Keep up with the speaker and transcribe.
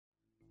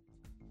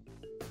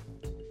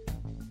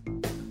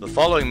The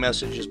following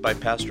message is by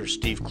Pastor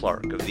Steve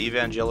Clark of the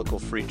Evangelical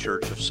Free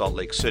Church of Salt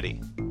Lake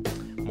City.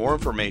 More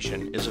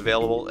information is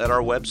available at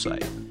our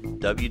website,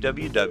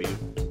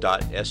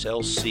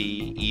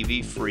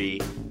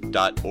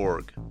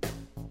 www.slcevfree.org.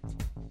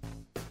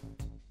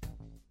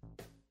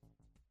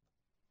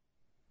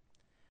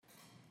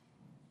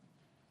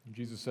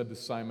 Jesus said to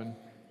Simon,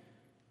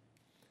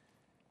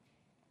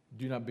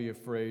 "Do not be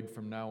afraid.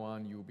 From now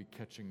on you will be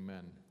catching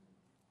men."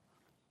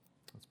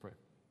 Let's pray.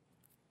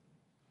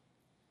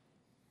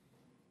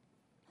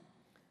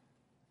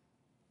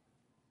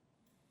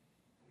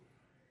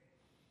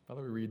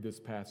 Father, we read this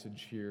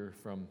passage here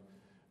from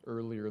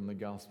earlier in the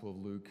Gospel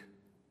of Luke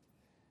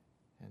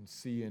and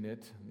see in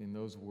it, in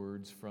those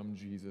words from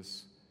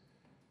Jesus,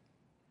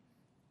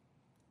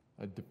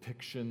 a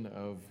depiction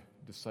of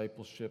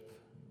discipleship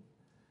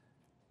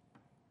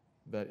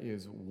that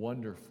is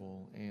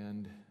wonderful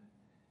and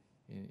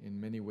in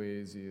many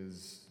ways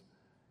is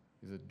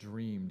a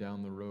dream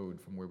down the road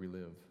from where we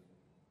live.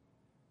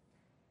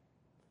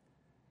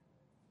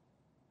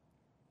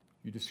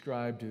 You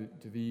described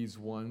to these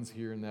ones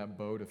here in that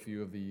boat, a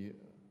few of the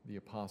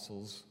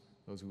apostles,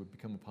 those who would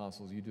become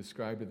apostles, you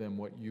described to them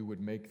what you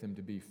would make them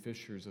to be,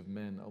 fishers of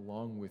men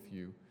along with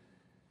you,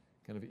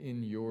 kind of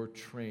in your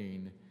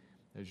train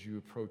as you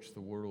approach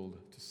the world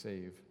to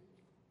save.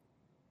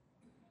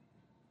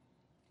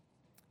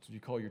 So you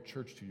call your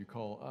church to, you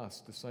call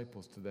us,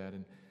 disciples, to that,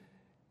 and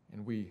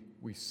we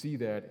see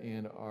that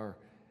and are,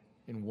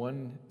 in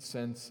one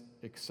sense,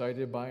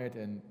 excited by it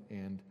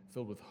and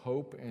filled with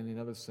hope, and in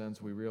another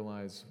sense, we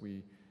realize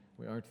we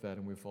aren't that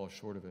and we fall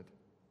short of it.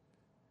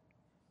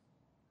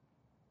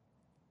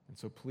 And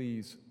so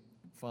please,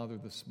 Father,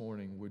 this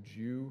morning, would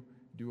you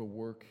do a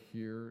work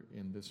here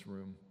in this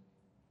room?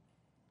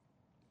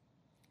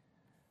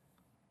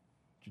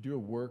 Would you do a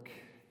work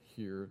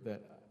here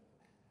that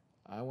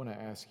I want to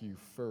ask you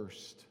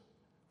first,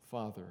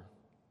 Father,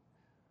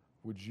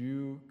 would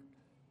you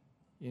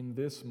in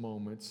this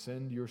moment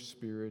send your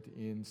Spirit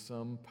in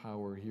some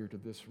power here to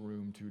this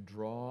room to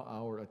draw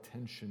our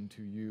attention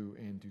to you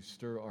and to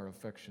stir our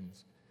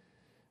affections?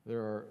 There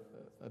are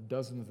a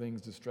dozen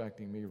things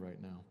distracting me right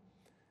now,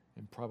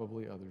 and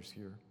probably others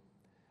here.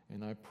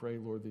 And I pray,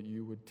 Lord, that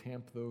you would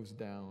tamp those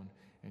down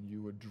and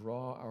you would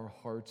draw our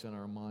hearts and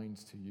our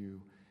minds to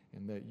you,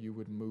 and that you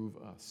would move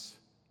us.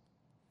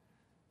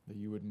 That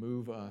you would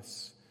move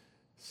us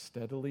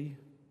steadily,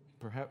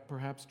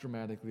 perhaps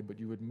dramatically, but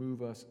you would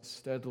move us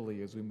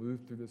steadily as we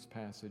move through this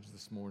passage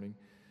this morning,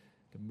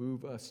 to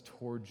move us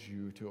towards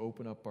you, to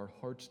open up our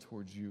hearts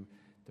towards you,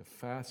 to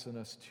fasten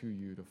us to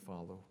you to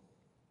follow.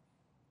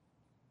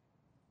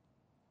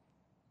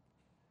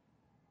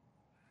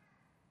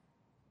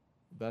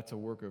 That's a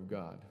work of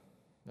God.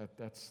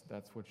 That's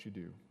what you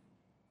do.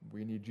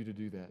 We need you to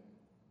do that.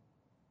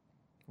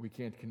 We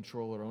can't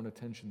control our own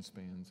attention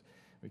spans.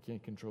 We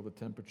can't control the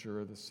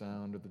temperature or the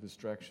sound or the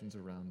distractions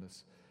around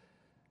us.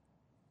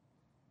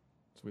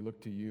 So we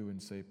look to you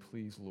and say,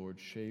 please, Lord,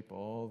 shape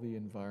all the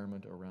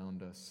environment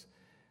around us.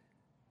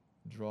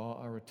 Draw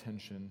our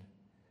attention,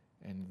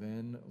 and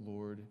then,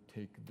 Lord,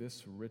 take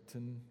this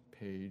written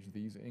page,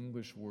 these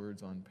English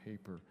words on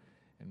paper,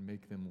 and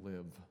make them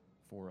live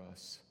for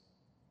us.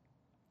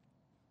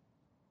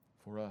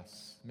 For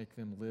us. Make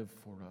them live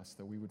for us,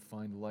 that we would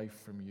find life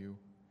from you.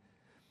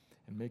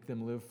 And make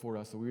them live for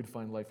us, that we would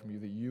find life from you,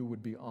 that you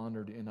would be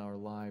honored in our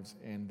lives,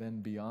 and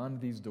then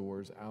beyond these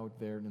doors, out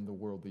there in the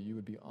world, that you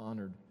would be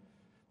honored,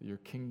 that your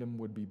kingdom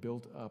would be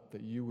built up,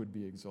 that you would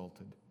be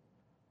exalted.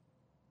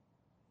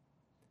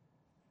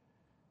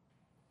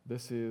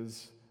 This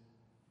is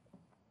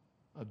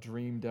a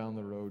dream down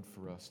the road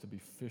for us, to be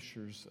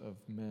fishers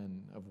of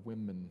men, of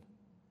women,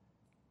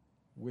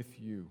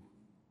 with you.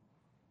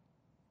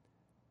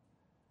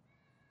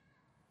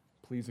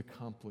 Please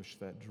accomplish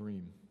that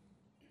dream.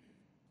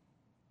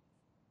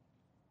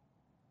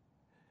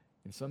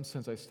 In some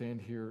sense, I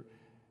stand here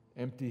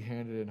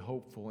empty-handed and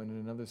hopeful, and in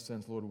another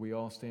sense, Lord, we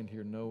all stand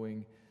here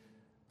knowing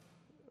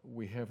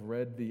we have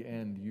read the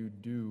end. You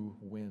do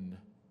win.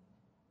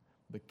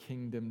 The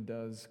kingdom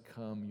does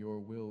come. Your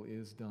will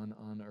is done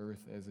on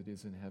earth as it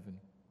is in heaven.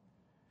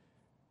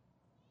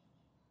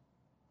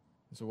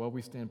 And so while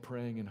we stand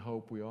praying in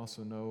hope, we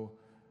also know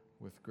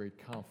with great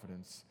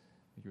confidence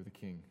that you're the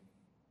King.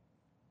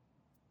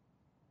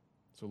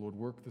 So Lord,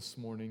 work this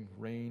morning,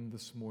 reign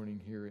this morning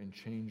here, and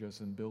change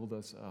us and build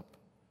us up.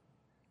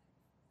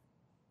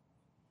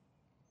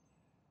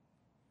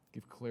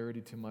 Give clarity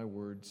to my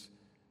words.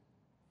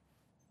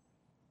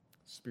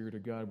 Spirit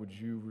of God, would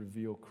you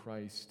reveal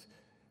Christ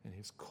and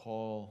his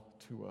call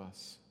to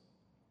us?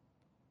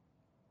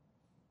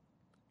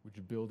 Would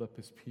you build up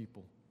his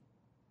people?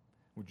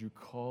 Would you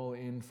call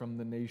in from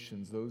the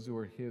nations those who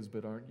are his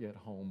but aren't yet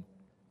home?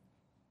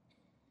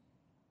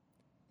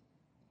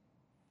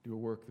 Do a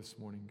work this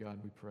morning,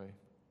 God, we pray.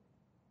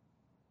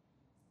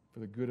 For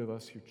the good of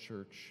us, your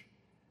church,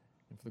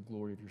 and for the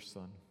glory of your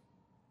Son.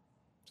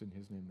 It's in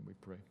his name that we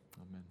pray.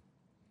 Amen.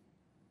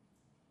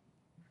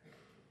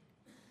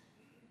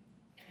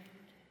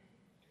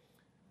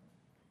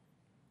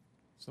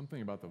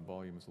 Something about the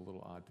volume is a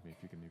little odd to me,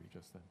 if you can maybe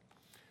adjust that.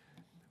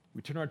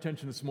 We turn our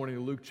attention this morning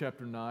to Luke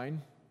chapter 9,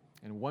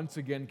 and once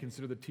again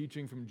consider the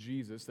teaching from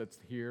Jesus that's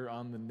here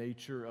on the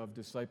nature of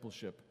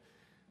discipleship.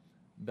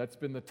 That's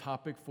been the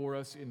topic for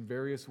us in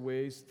various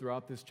ways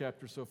throughout this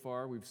chapter so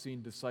far. We've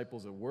seen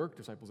disciples at work,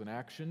 disciples in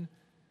action,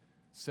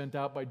 sent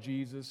out by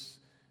Jesus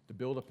to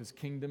build up his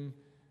kingdom,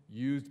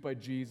 used by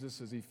Jesus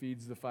as he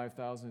feeds the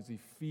 5,000, as he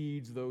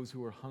feeds those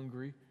who are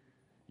hungry.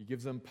 He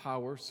gives them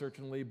power,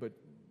 certainly, but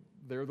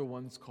they're the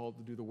ones called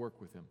to do the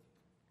work with him.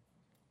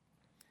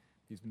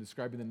 He's been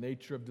describing the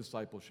nature of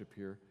discipleship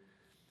here.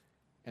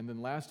 And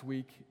then last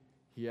week,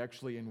 he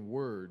actually in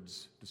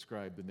words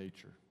described the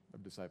nature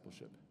of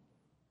discipleship.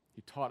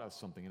 He taught us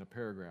something in a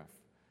paragraph.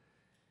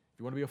 If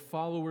you want to be a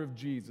follower of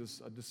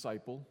Jesus, a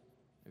disciple,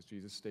 as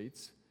Jesus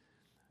states,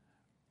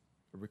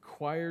 a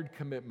required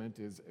commitment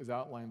is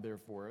outlined there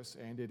for us,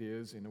 and it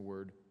is, in a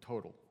word,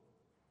 total.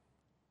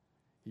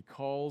 He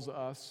calls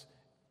us,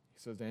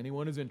 he says to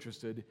anyone who's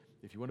interested,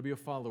 if you want to be a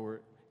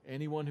follower,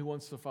 anyone who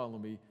wants to follow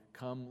me,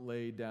 come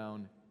lay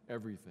down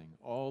everything,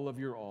 all of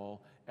your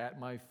all, at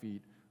my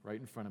feet, right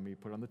in front of me,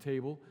 put it on the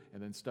table,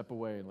 and then step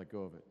away and let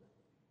go of it.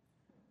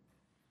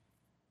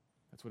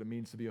 That's what it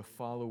means to be a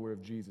follower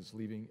of Jesus,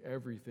 leaving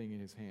everything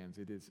in his hands.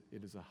 It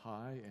is a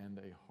high and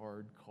a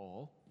hard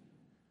call.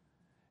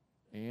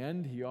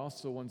 And he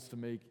also wants to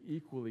make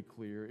equally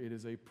clear it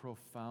is a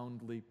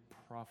profoundly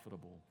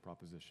profitable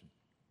proposition.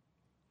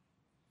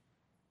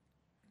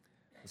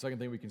 The second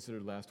thing we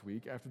considered last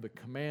week, after the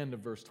command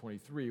of verse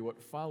 23,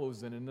 what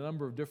follows then in a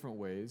number of different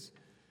ways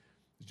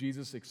is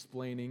Jesus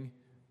explaining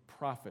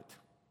profit,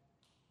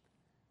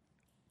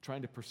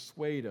 trying to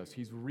persuade us.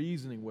 He's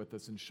reasoning with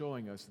us and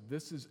showing us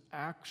this is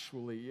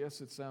actually,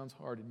 yes, it sounds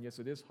hard, and yes,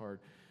 it is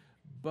hard,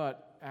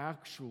 but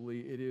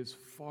actually it is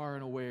far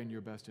and away in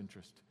your best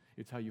interest.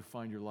 It's how you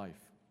find your life.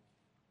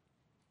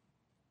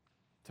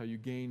 It's how you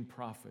gain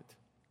profit,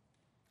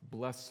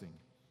 blessing.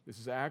 This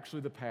is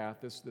actually the path.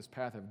 This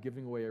path of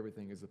giving away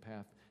everything is the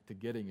path to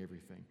getting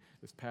everything.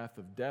 This path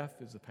of death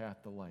is the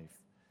path to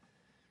life.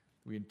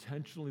 We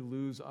intentionally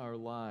lose our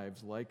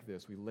lives like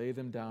this. We lay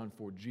them down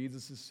for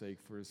Jesus' sake,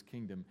 for his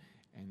kingdom,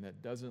 and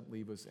that doesn't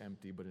leave us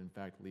empty, but in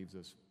fact leaves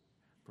us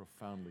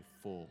profoundly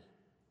full.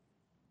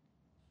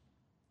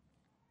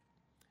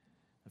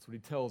 That's what he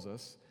tells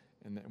us,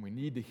 and we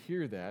need to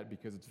hear that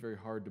because it's very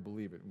hard to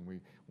believe it.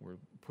 When we're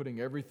putting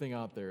everything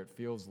out there, it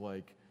feels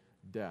like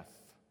death.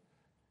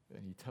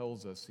 And he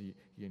tells us, he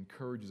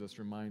encourages us,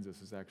 reminds us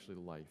it's actually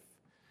life.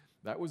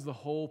 That was the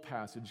whole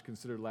passage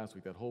considered last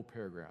week, that whole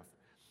paragraph.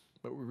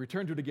 But we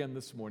return to it again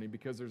this morning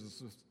because there's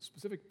a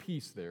specific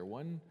piece there,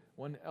 one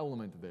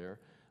element there,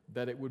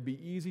 that it would be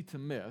easy to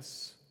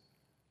miss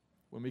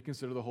when we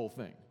consider the whole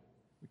thing.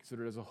 We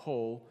consider it as a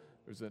whole.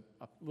 There's a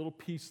little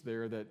piece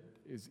there that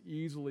is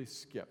easily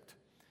skipped.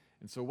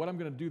 And so what I'm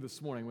going to do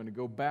this morning, I'm going to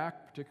go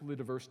back particularly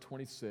to verse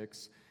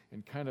 26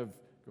 and kind of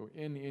go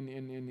in.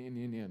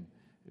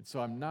 And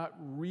so I'm not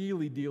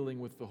really dealing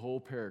with the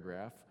whole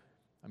paragraph.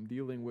 I'm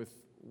dealing with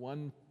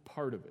one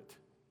part of it.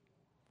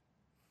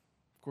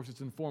 Of course,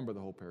 it's informed by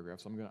the whole paragraph,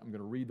 so I'm going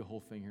to read the whole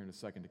thing here in a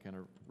second to kind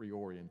of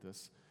reorient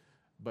us.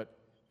 But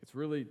it's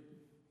really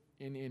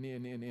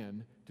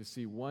in to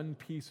see one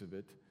piece of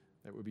it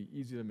that would be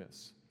easy to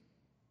miss.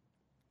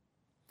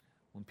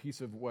 One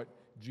piece of what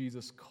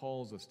Jesus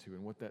calls us to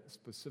and what that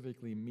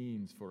specifically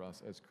means for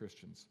us as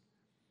Christians.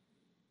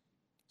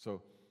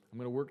 So I'm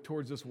going to work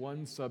towards this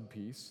one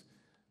sub-piece,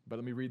 but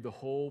let me read the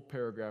whole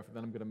paragraph, and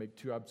then I'm going to make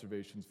two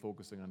observations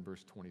focusing on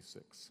verse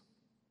 26.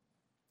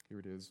 Here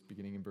it is,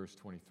 beginning in verse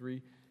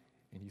 23.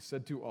 And he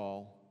said to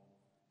all,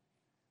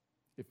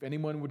 "If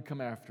anyone would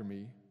come after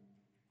me,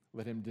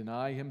 let him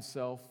deny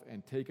himself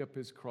and take up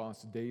his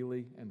cross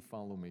daily and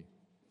follow me.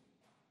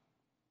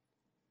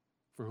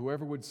 For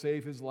whoever would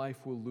save his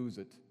life will lose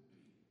it,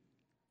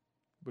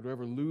 but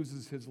whoever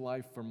loses his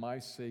life for my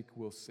sake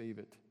will save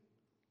it.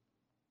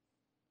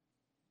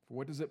 For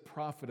what does it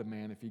profit a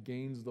man if he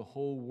gains the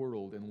whole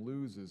world and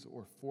loses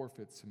or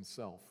forfeits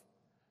himself?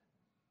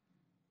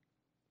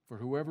 For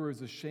whoever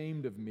is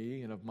ashamed of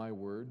me and of my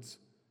words,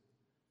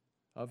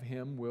 of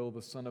him will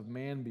the Son of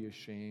Man be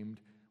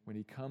ashamed when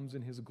he comes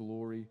in his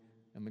glory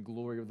and the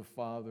glory of the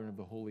Father and of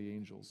the holy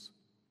angels.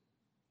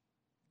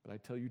 But I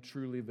tell you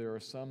truly, there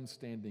are some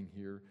standing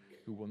here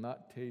who will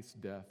not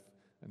taste death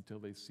until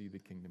they see the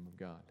kingdom of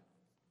God."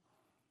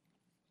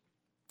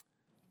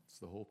 It's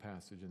the whole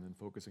passage, and then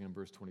focusing on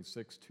verse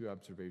 26, two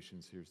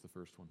observations. Here's the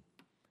first one.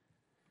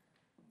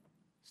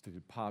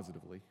 Stated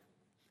positively,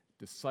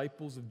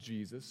 disciples of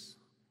Jesus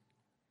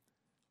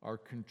are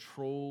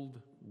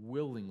controlled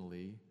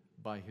willingly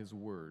by his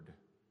word.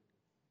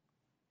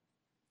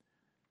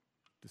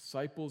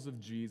 Disciples of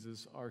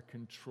Jesus are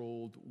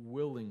controlled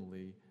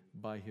willingly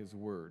by his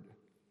word.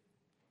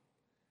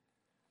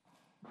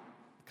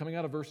 Coming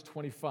out of verse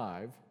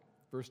 25,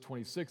 verse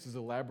 26 is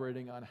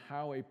elaborating on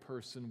how a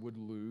person would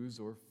lose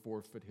or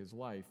forfeit his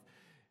life.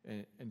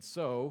 And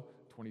so,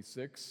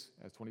 26,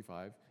 as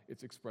 25,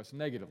 it's expressed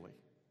negatively.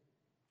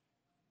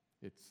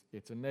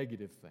 It's a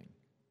negative thing.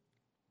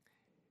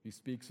 He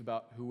speaks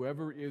about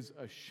whoever is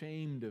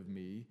ashamed of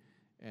me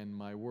and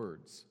my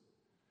words.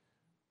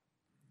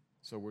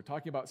 So we're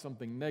talking about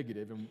something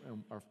negative,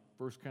 and our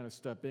first kind of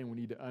step in, we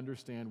need to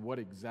understand what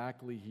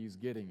exactly he's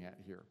getting at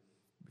here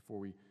before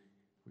we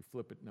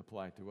flip it and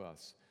apply it to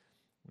us.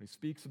 When he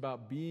speaks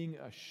about being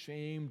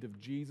ashamed of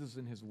Jesus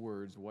and his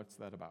words, what's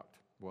that about?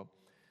 Well,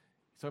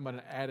 he's talking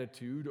about an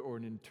attitude or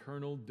an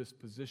internal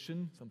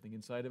disposition, something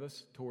inside of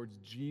us, towards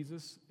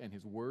Jesus and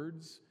his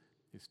words,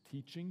 his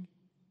teaching.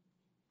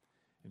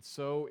 And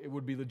so it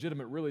would be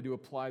legitimate really to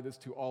apply this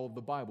to all of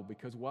the Bible,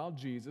 because while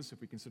Jesus,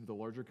 if we consider the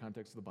larger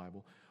context of the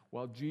Bible,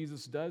 while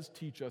Jesus does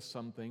teach us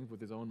some things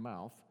with his own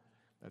mouth,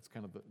 that's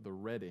kind of the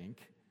red ink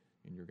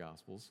in your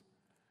Gospels,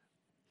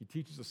 he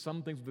teaches us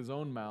some things with his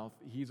own mouth.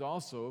 He's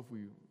also, if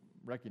we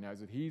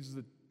recognize it, he's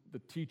the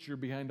teacher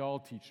behind all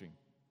teaching.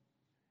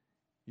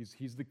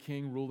 He's the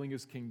king ruling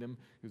his kingdom,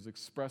 who's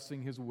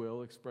expressing his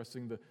will,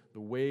 expressing the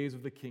ways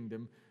of the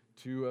kingdom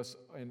to us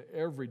in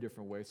every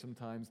different way,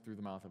 sometimes through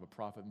the mouth of a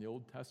prophet in the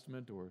Old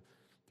Testament or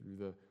through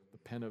the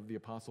pen of the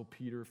Apostle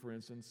Peter, for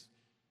instance.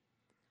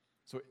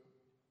 So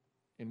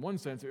in one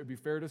sense, it would be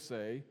fair to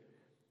say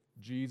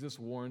Jesus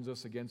warns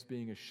us against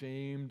being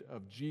ashamed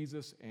of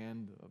Jesus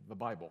and of the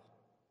Bible.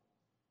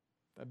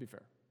 That'd be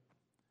fair.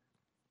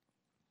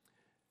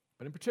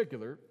 But in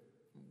particular,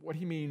 what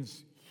he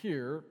means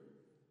here,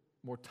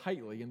 more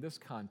tightly in this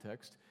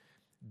context,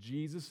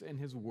 Jesus and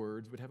his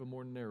words would have a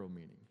more narrow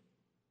meaning.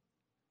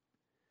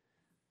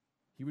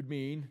 It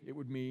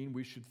would mean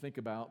we should think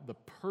about the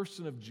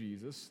person of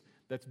Jesus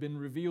that's been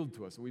revealed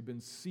to us, that we've been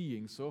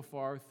seeing so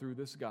far through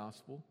this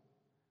gospel,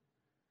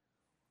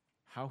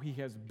 how he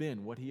has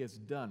been, what he has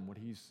done, what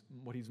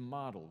he's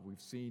modeled.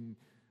 We've seen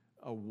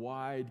a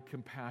wide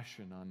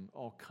compassion on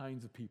all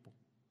kinds of people.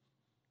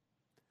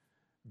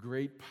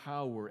 Great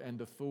power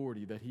and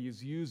authority that he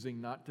is using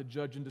not to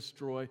judge and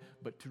destroy,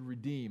 but to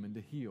redeem and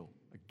to heal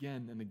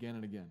again and again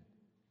and again.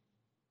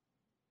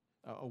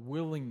 A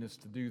willingness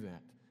to do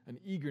that, an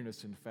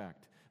eagerness, in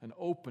fact, an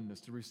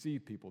openness to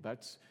receive people.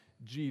 That's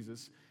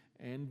Jesus.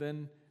 And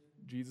then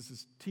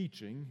Jesus'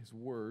 teaching, his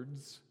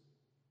words.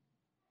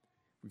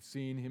 We've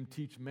seen him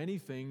teach many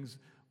things,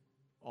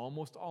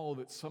 almost all of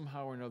it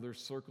somehow or another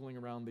circling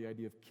around the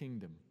idea of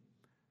kingdom.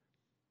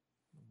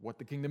 What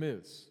the kingdom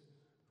is,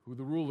 who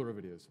the ruler of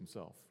it is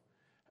himself,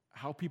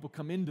 how people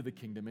come into the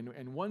kingdom,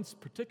 and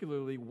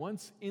particularly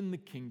once in the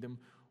kingdom,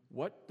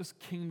 what does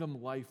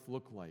kingdom life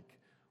look like?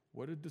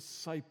 What do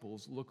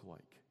disciples look like?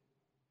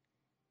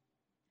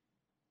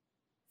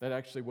 That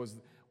actually was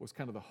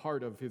kind of the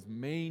heart of his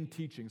main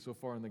teaching so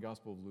far in the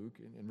Gospel of Luke,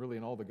 and really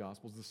in all the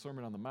Gospels, the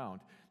Sermon on the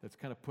Mount, that's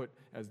kind of put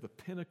as the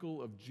pinnacle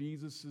of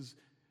Jesus'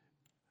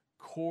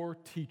 core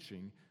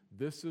teaching.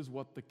 This is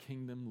what the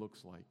kingdom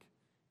looks like,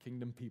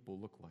 kingdom people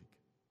look like.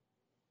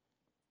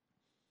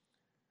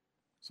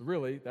 So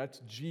really, that's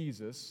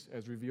Jesus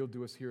as revealed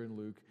to us here in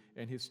Luke,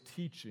 and his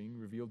teaching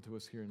revealed to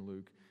us here in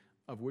Luke,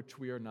 of which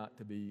we are not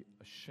to be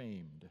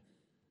ashamed,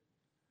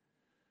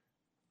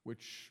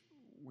 which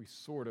we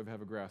sort of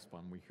have a grasp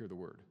on when we hear the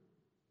word.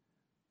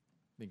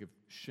 Think of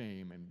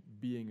shame and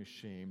being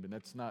ashamed, and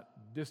that's not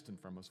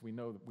distant from us. We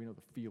know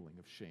the feeling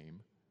of shame,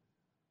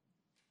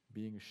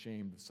 being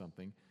ashamed of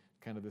something,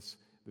 kind of this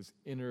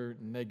inner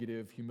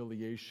negative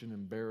humiliation,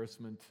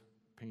 embarrassment,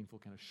 painful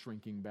kind of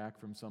shrinking back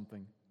from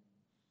something.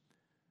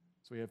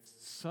 So we have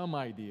some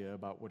idea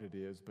about what it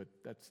is, but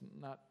that's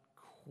not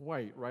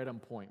quite right on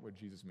point what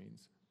Jesus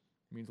means.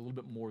 It means a little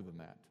bit more than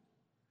that,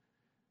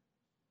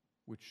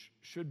 which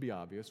should be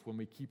obvious when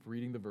we keep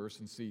reading the verse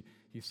and see,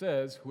 he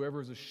says, whoever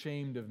is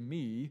ashamed of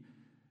me,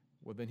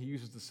 well, then he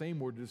uses the same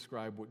word to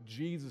describe what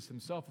Jesus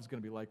himself is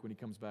going to be like when he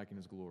comes back in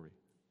his glory.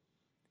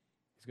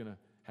 He's going to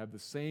have the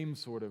same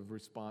sort of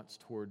response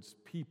towards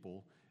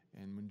people,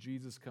 and when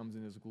Jesus comes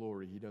in his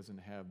glory, he doesn't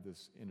have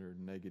this inner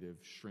negative,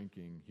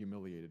 shrinking,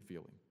 humiliated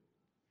feeling.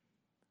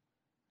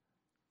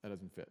 That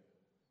doesn't fit.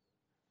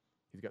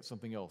 He's got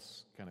something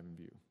else kind of in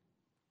view.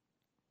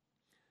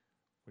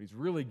 What he's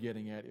really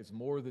getting at is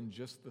more than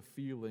just the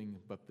feeling,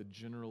 but the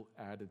general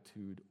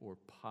attitude or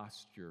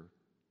posture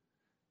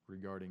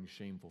regarding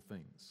shameful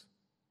things.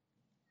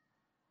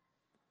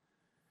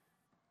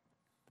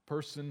 The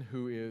person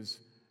who is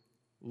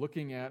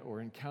looking at or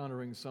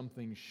encountering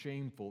something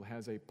shameful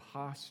has a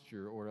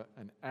posture or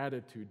an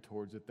attitude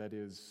towards it that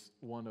is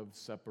one of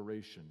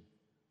separation.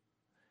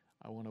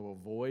 I want to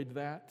avoid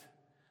that.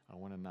 I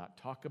want to not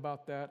talk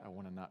about that. I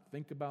want to not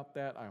think about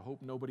that. I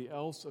hope nobody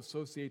else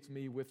associates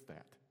me with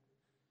that.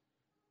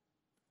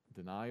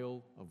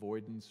 Denial,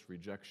 avoidance,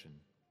 rejection.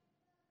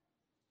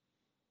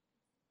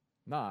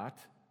 Not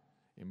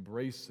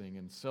embracing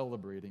and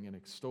celebrating and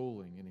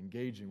extolling and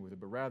engaging with it,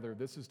 but rather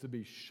this is to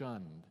be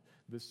shunned,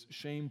 this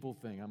shameful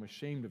thing. I'm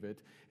ashamed of it,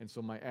 and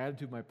so my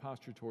attitude, my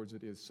posture towards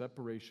it is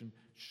separation,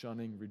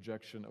 shunning,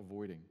 rejection,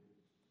 avoiding.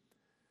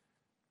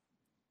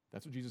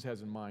 That's what Jesus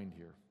has in mind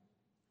here.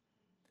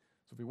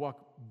 So if we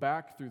walk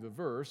back through the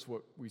verse,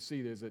 what we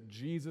see is that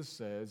Jesus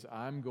says,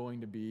 I'm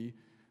going to be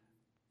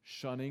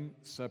shunning,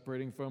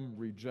 separating from,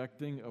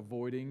 rejecting,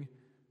 avoiding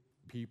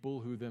People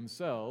who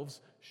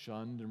themselves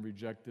shunned and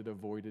rejected,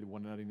 avoided,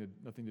 wanted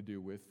nothing to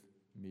do with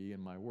me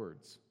and my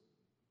words.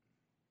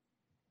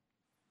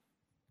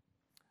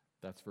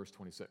 That's verse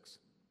 26.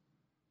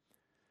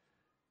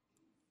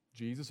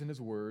 Jesus and his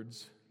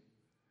words,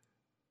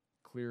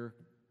 clear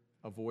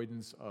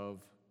avoidance of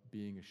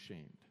being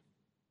ashamed.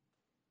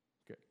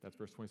 Okay, that's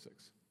verse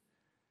 26.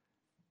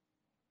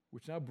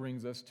 Which now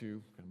brings us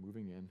to, kind of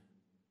moving in,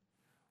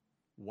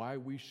 why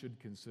we should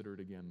consider it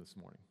again this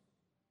morning.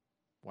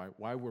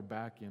 Why we're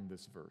back in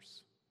this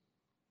verse.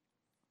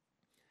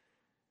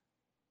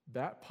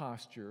 That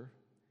posture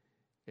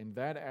and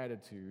that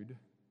attitude,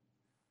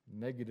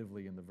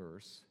 negatively in the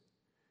verse,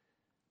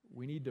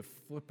 we need to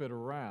flip it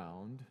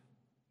around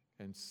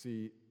and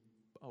see,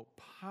 oh,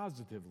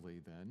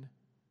 positively then,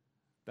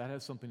 that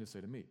has something to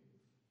say to me.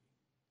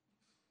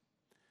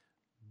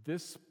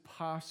 This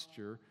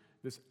posture,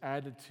 this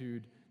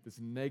attitude, this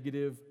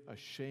negative,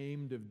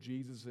 ashamed of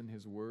Jesus and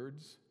his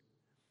words,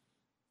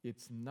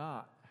 it's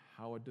not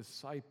how a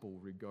disciple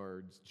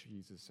regards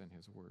Jesus and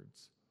his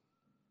words.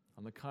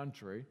 On the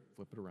contrary,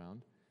 flip it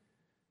around,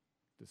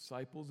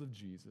 disciples of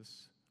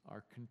Jesus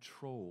are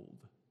controlled,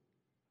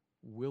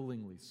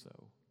 willingly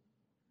so,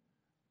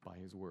 by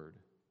his word.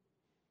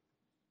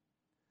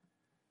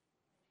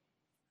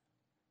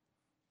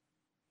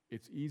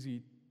 It's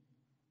easy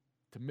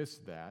to miss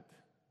that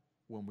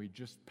when we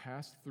just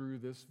pass through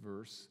this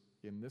verse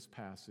in this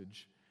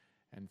passage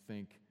and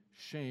think,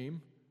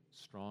 shame,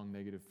 strong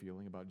negative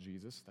feeling about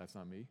Jesus, that's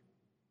not me.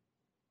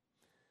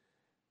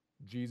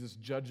 Jesus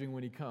judging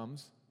when he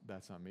comes,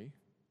 that's not me.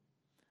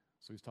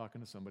 So he's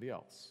talking to somebody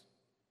else.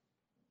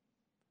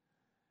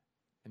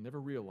 And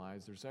never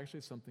realize there's actually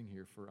something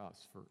here for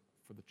us, for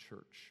the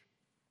church,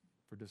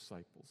 for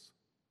disciples.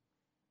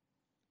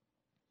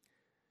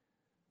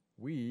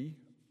 We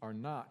are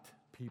not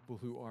people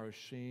who are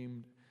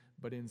ashamed,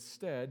 but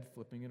instead,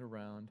 flipping it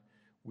around,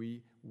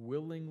 we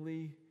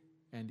willingly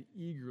and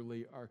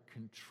eagerly are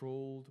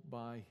controlled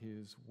by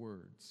his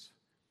words.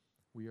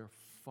 We are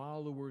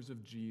followers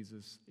of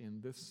Jesus in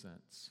this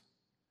sense.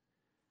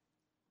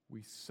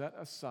 We set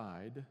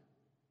aside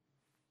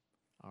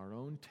our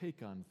own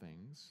take on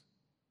things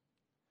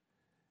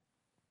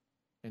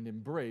and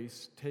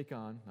embrace, take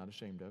on, not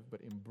ashamed of,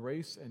 but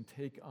embrace and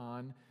take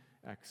on,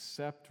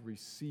 accept,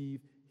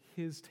 receive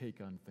his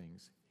take on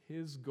things,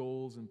 his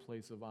goals in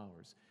place of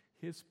ours,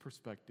 his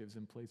perspectives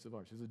in place of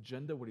ours, his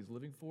agenda, what he's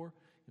living for,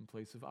 in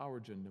place of our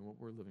agenda, what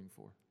we're living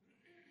for.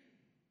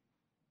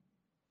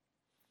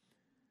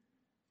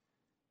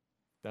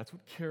 That's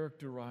what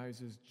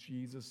characterizes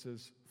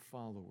Jesus'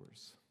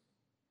 followers.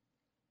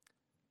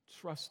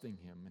 Trusting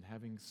him and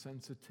having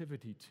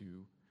sensitivity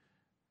to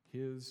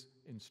his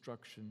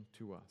instruction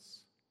to us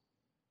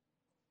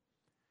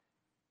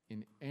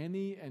in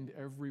any and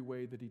every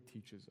way that he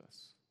teaches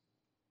us.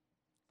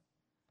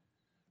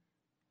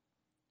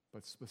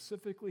 But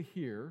specifically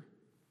here,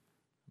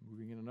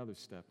 moving in another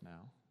step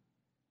now,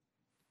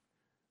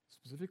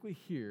 specifically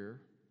here,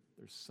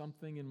 there's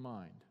something in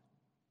mind,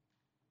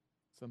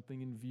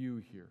 something in view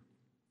here.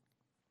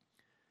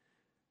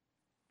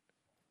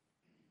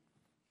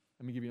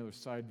 Let me give you another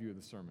side view of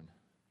the sermon.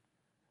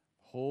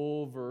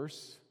 Whole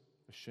verse,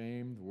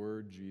 ashamed,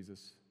 word,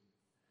 Jesus.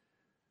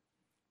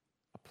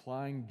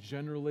 Applying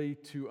generally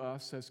to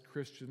us as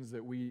Christians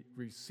that we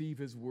receive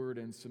his word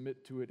and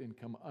submit to it and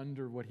come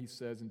under what he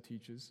says and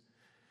teaches.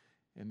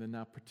 And then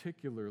now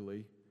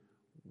particularly,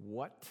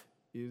 what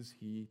is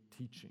he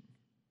teaching?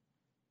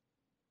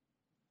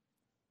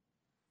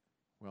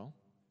 Well,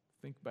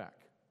 think back.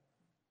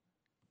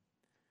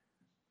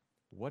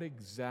 What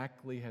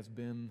exactly has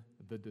been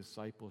the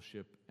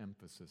discipleship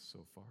emphasis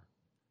so far?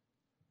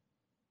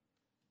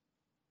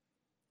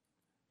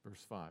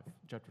 Verse 5,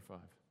 chapter 5.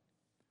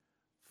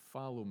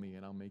 Follow me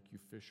and I'll make you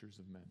fishers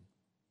of men.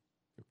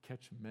 You'll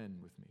catch men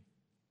with me.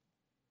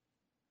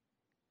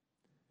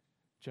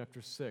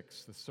 Chapter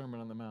 6, the Sermon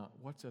on the Mount.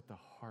 What's at the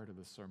heart of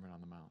the Sermon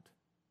on the Mount?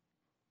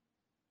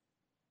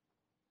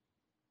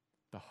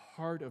 The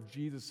heart of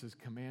Jesus'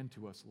 command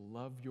to us,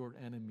 love your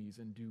enemies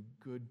and do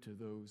good to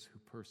those who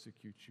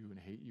persecute you and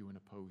hate you and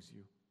oppose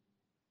you.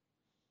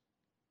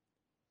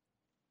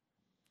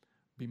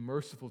 Be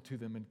merciful to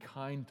them and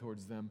kind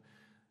towards them,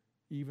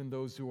 even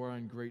those who are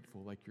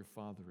ungrateful like your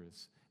Father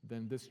is.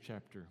 Then this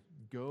chapter,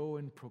 go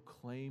and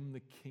proclaim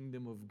the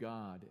kingdom of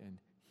God and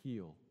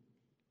heal.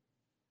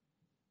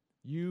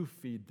 You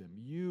feed them.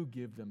 You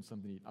give them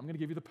something to eat. I'm going to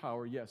give you the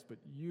power, yes, but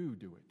you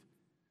do it.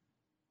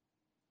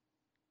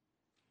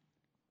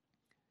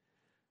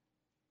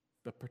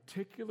 The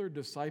particular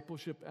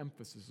discipleship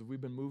emphasis, as we've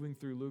been moving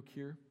through Luke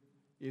here,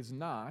 is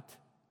not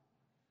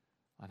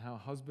on how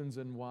husbands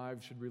and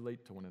wives should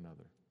relate to one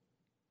another.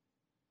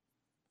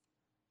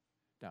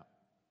 Now,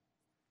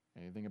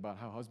 anything about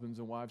how husbands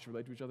and wives should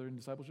relate to each other in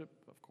discipleship?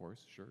 Of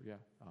course, sure, yeah,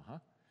 But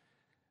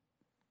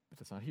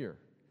that's not here.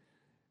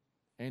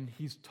 And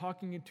he's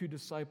talking to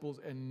disciples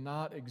and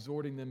not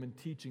exhorting them and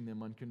teaching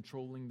them on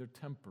controlling their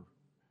temper.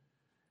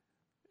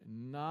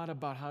 And not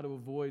about how to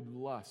avoid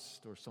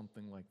lust or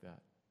something like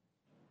that.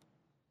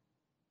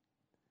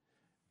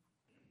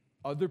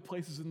 Other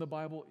places in the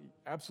Bible,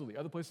 absolutely.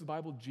 Other places in the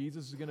Bible,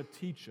 Jesus is going to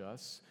teach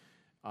us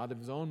out of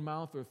his own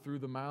mouth or through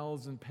the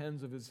mouths and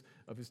pens of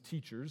his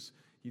teachers.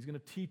 He's going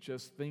to teach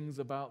us things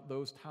about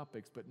those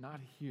topics, but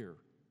not here.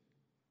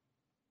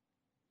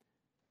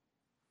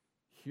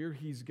 Here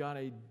he's got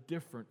a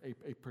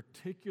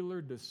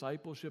particular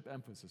discipleship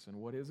emphasis. And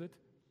what is it?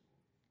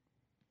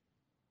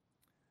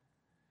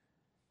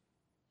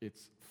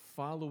 It's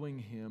following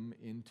him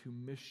into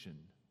mission.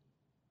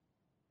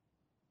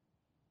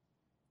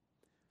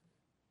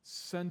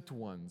 Sent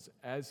ones,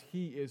 as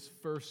he is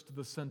first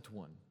the sent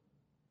one.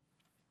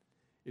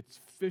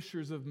 It's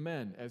fishers of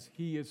men, as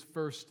he is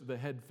first the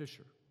head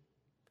fisher.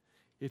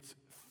 It's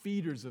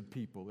feeders of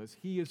people, as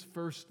he is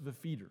first the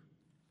feeder.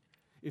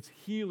 It's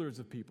healers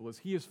of people, as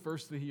he is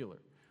first the healer.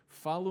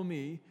 Follow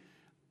me.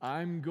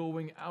 I'm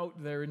going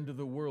out there into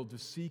the world to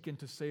seek and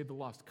to save the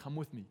lost. Come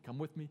with me, come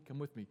with me, come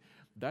with me.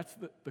 That's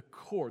the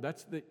core.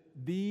 That's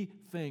the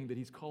thing that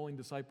he's calling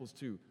disciples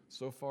to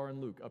so far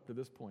in Luke up to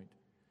this point.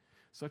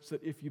 Such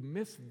that if you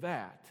miss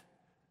that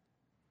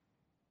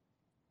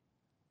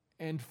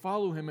and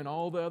follow him in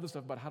all the other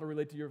stuff about how to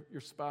relate to your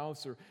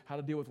spouse or how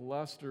to deal with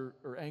lust or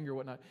anger or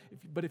whatnot,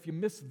 but if you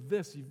miss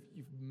this,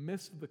 you've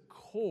missed the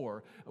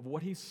core of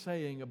what he's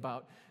saying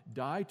about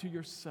die to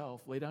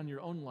yourself, lay down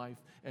your own life,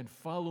 and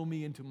follow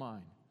me into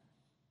mine.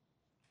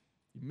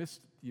 You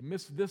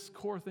missed this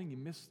core thing, you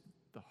missed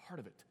the heart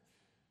of it.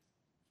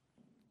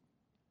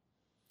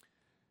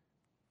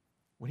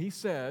 When he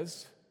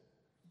says,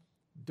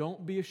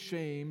 don't be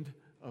ashamed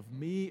of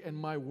me and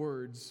my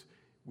words,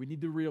 we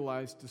need to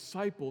realize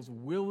disciples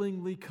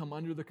willingly come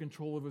under the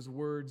control of his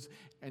words,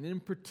 and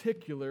in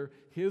particular,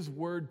 his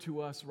word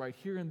to us right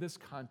here in this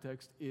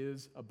context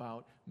is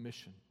about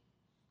mission.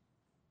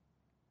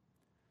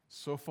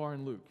 So far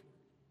in Luke.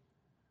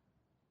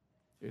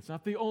 It's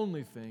not the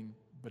only thing,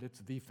 but it's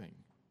the thing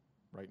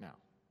right now.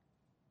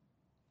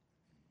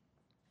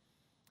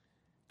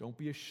 Don't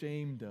be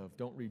ashamed of,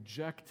 don't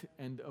reject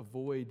and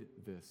avoid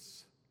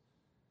this.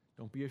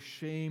 Don't be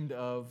ashamed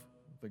of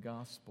the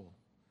gospel.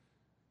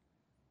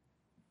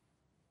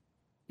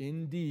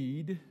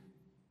 Indeed,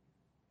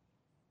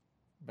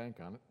 bank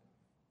on it.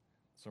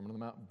 Sermon on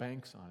the Mount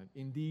banks on it.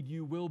 Indeed,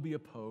 you will be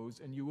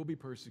opposed, and you will be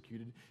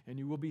persecuted, and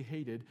you will be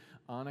hated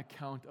on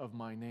account of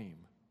my name.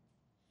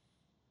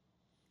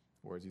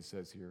 Or as he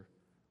says here,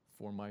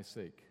 for my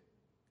sake.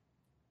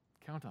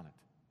 Count on it.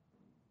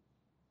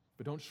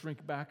 But don't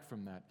shrink back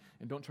from that,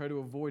 and don't try to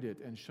avoid it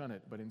and shun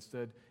it, but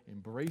instead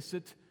embrace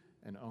it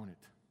and own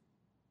it.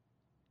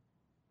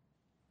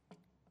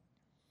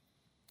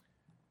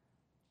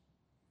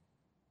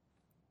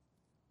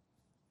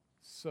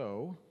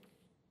 So,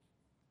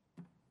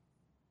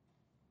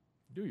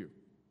 do you?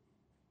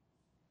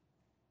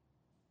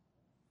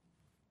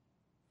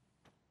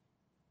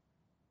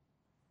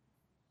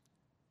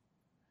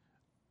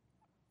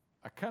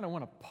 I kind of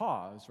want to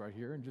pause right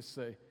here and just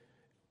say,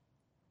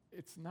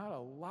 it's not a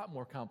lot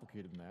more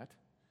complicated than that.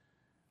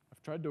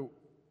 I've tried to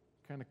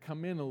kind of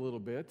come in a little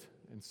bit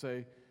and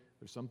say,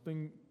 there's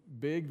something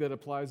big that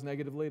applies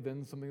negatively,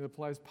 then something that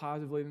applies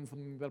positively, then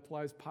something that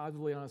applies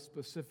positively on a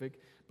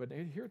specific. But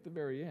here at the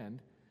very end,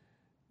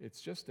 it's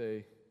just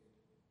a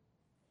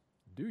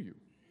do you?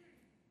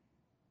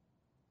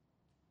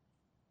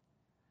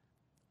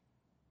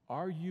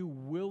 Are you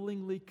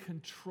willingly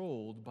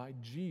controlled by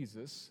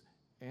Jesus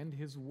and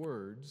his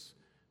words,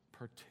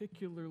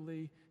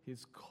 particularly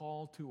his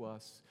call to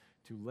us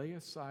to lay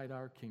aside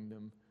our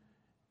kingdom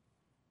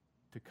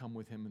to come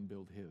with him and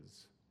build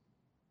his?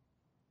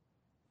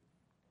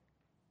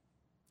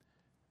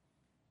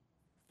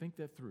 Think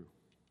that through.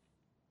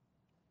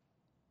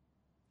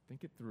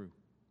 Think it through.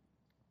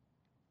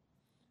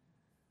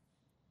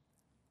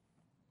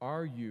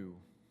 Are you,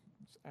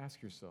 just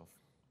ask yourself,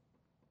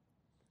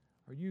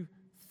 are you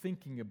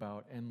thinking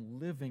about and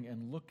living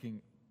and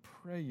looking,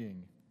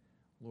 praying,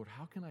 Lord,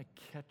 how can I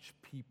catch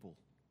people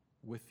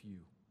with you?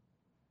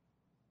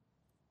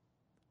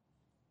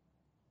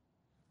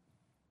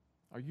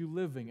 Are you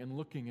living and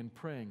looking and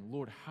praying,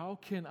 Lord, how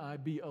can I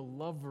be a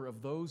lover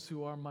of those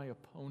who are my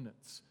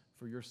opponents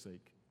for your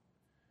sake?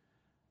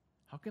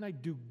 How can I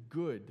do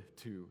good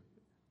to?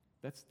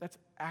 That's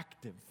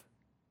active.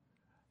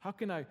 How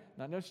can I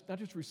not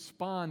just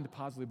respond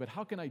positively, but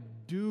how can I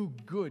do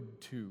good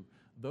to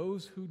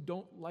those who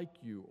don't like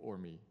you or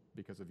me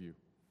because of you?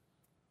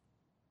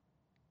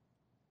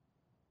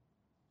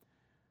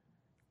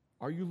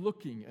 Are you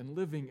looking and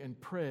living and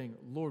praying,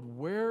 Lord,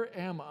 where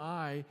am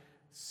I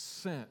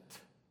sent?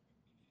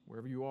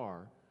 Wherever you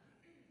are,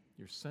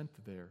 you're sent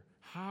there.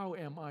 How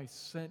am I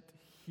sent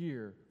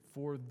here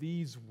for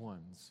these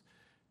ones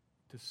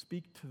to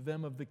speak to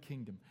them of the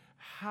kingdom?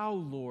 How,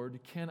 Lord,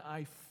 can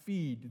I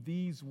feed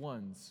these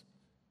ones?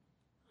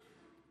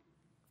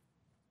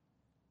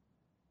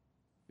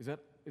 Is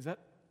that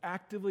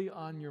actively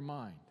on your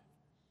mind?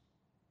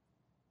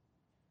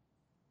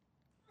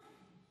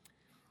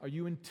 Are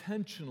you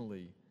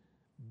intentionally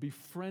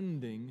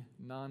befriending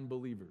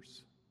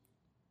non-believers?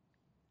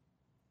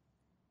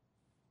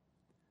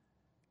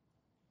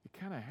 It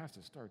kind of has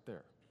to start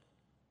there.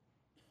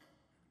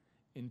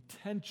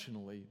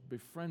 intentionally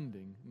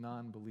befriending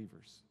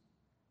non-believers.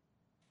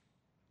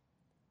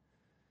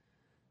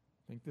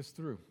 Think this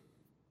through.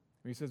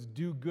 When he says,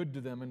 do good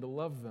to them and to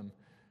love them,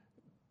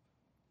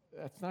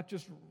 that's not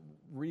just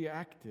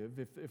reactive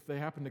if they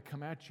happen to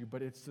come at you,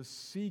 but it's to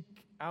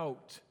seek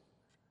out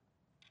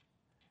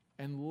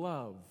and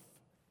love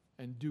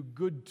and do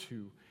good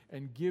to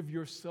and give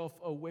yourself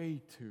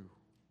away to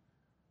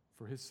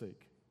for his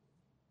sake.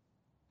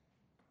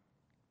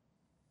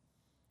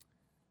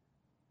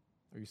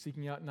 Are you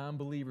seeking out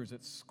non-believers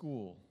at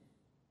school?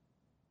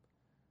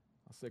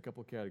 I'll say a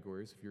couple of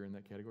categories. If you're in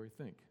that category,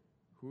 think.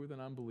 Who are the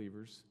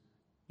non-believers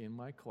in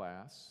my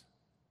class?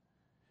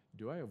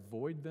 Do I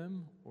avoid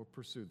them or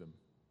pursue them?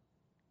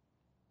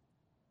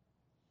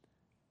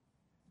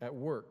 At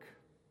work,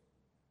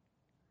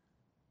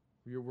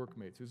 who are your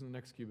workmates? Who's in the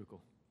next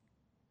cubicle?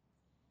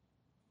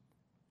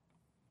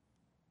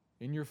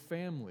 In your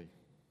family,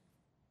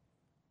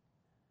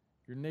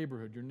 your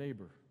neighborhood, your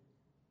neighbor,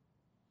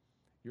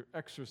 your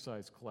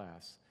exercise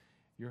class,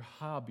 your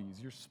hobbies,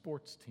 your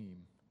sports team,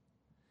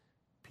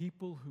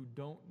 people who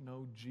don't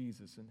know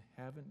Jesus and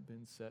haven't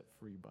been set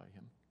free by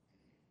him.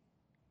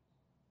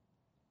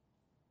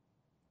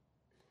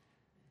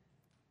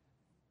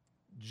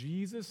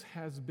 Jesus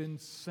has been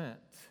sent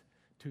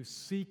to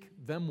seek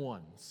them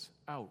ones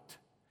out.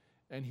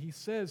 And he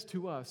says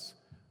to us,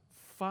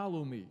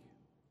 follow me.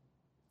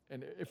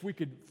 And if we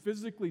could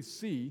physically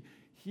see,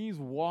 he's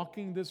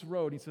walking this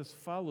road. He says,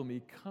 follow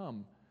me,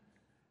 come.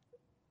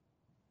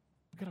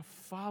 We've got to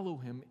follow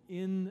him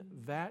in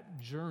that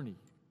journey,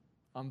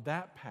 on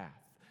that path.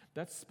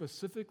 That's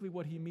specifically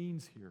what he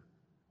means here.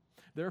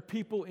 There are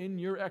people in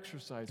your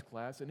exercise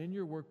class and in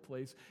your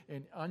workplace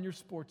and on your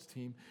sports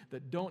team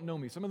that don't know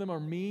me. Some of them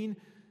are mean.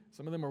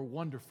 Some of them are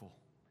wonderful.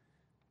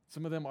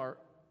 Some of them are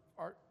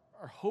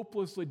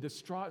hopelessly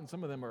distraught, and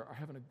some of them are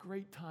having a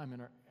great time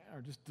and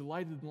are just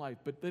delighted in life,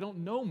 but they don't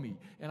know me,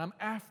 and I'm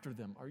after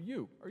them. Are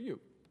you? Are you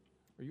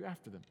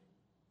after them?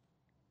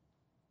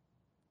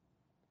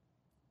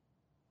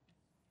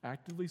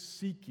 Actively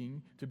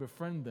seeking to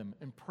befriend them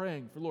and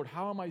praying for, Lord,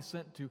 how am I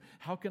sent to?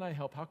 How can I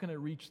help? How can I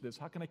reach this?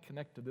 How can I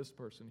connect to this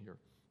person here?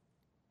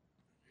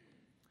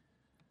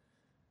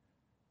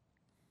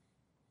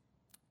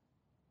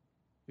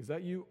 Is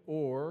that you?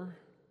 Or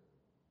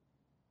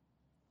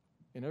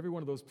in every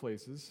one of those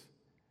places,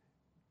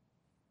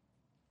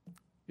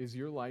 is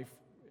your life,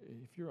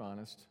 if you're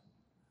honest,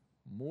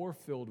 more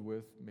filled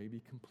with, maybe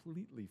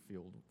completely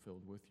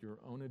filled with your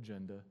own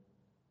agenda?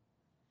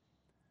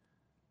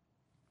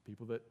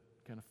 People that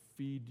kind of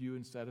feed you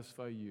and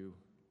satisfy you,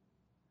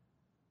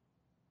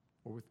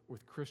 or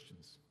with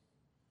Christians,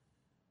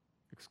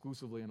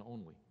 exclusively and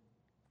only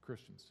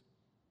Christians.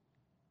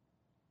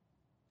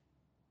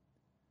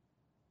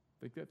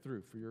 Think that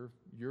through for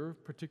your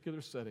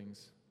particular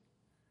settings.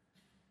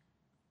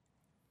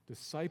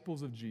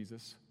 Disciples of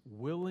Jesus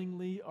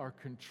willingly are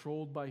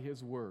controlled by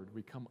his word.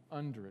 We come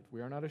under it.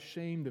 We are not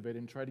ashamed of it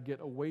and try to get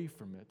away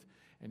from it.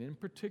 And in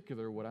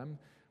particular, what I'm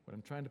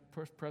trying to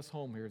press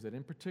home here is that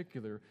in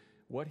particular,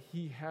 what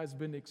he has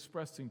been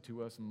expressing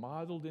to us,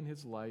 modeled in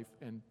his life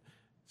and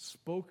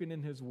spoken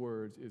in his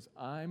words, is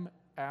I'm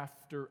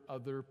after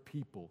other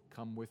people.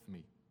 Come with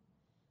me.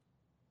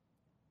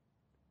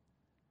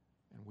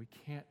 And we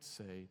can't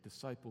say,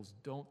 disciples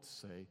don't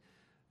say,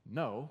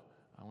 no,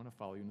 I want to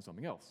follow you into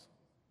something else.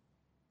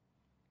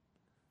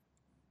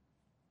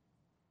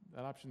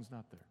 That option's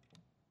not there.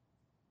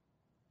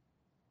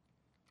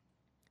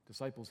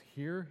 Disciples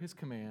hear his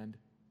command,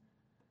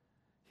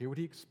 hear what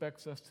he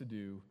expects us to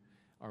do,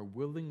 are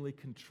willingly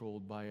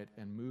controlled by it,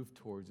 and move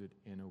towards it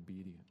in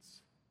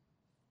obedience.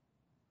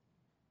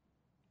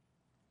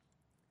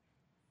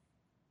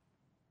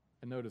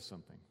 And notice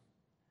something.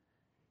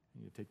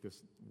 I need to take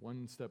this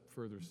one step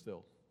further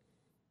still.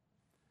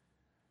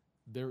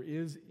 There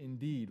is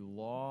indeed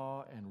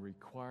law and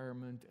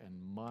requirement and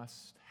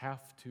must,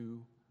 have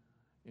to,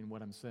 in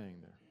what I'm saying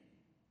there.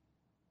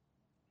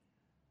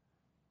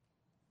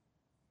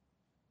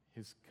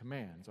 His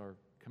commands are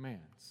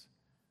commands.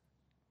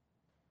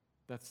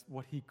 That's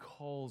what he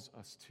calls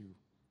us to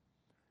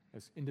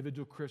as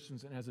individual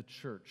Christians and as a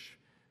church.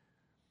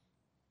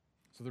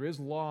 So there is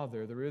law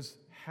there is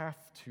have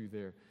to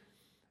there.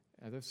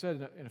 As I've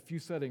said in a few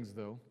settings,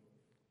 though,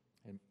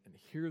 and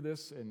hear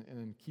this and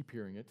then keep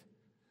hearing it,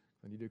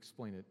 I need to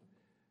explain it.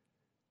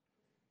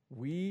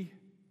 We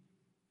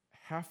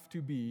have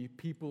to be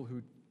people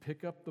who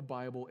pick up the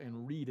Bible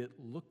and read it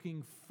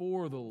looking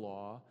for the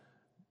law,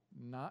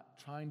 not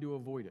trying to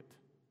avoid it.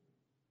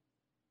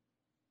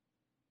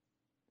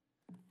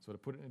 So to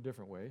put it in a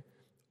different way,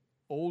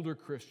 older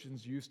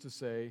Christians used to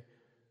say,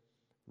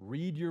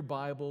 read your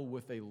Bible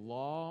with a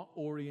law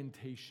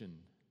orientation,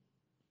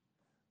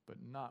 but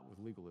not with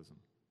legalism.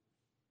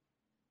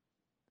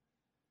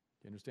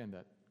 Do you understand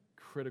that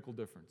critical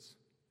difference?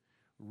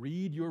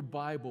 Read your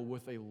Bible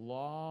with a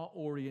law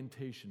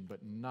orientation, but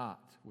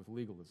not with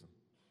legalism.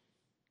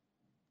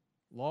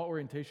 Law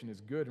orientation is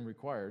good and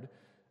required.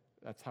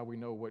 That's how we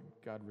know what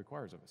God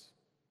requires of us.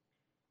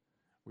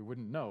 We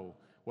wouldn't know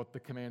what the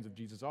commands of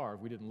Jesus are if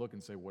we didn't look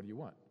and say, what do you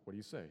want? What do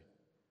you say?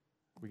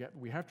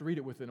 We have to read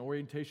it with an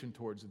orientation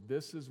towards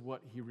this is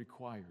what he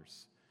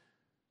requires.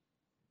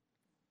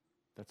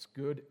 That's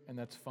good and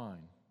that's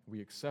fine.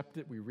 We accept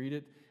it, we read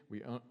it,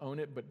 we own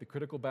it, but the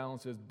critical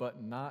balance is,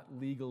 but not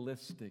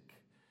legalistic.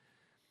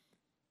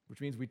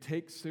 Which means we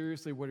take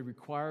seriously what he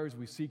requires,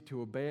 we seek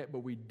to obey it, but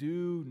we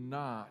do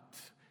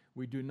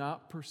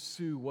not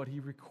pursue what he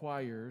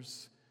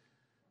requires.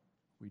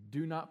 We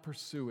do not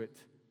pursue it,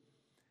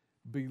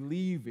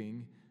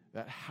 believing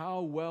that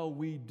how well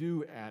we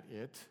do at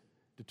it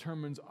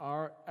determines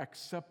our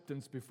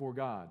acceptance before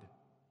God.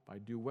 If I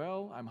do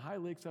well, I'm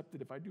highly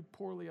accepted. If I do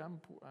poorly, I'm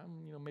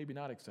maybe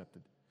not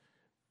accepted.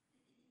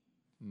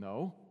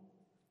 No.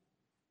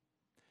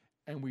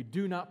 And we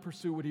do not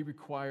pursue what he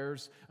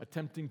requires,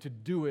 attempting to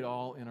do it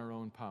all in our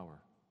own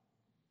power.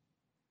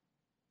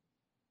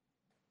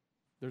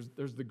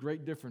 There's the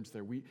great difference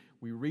there. We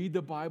read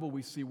the Bible,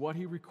 we see what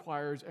he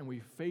requires, and we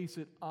face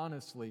it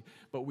honestly,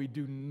 but we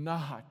do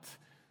not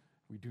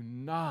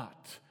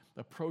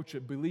approach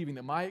it believing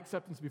that my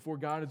acceptance before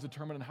God is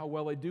determined on how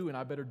well I do, and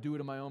I better do it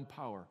in my own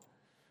power.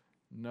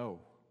 No.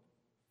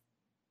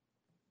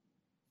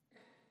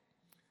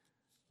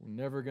 We're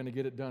never going to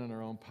get it done in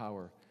our own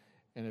power.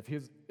 And if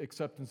his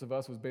acceptance of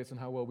us was based on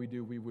how well we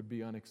do, we would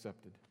be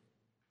unaccepted.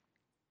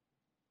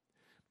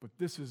 But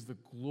this is the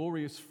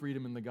glorious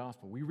freedom in the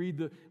gospel. We read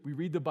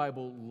the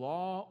Bible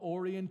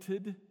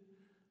law-oriented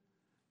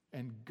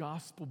and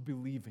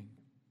gospel-believing.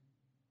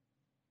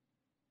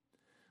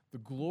 The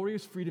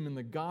glorious freedom in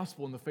the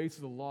gospel in the face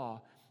of the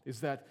law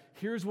is that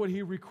here's what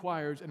he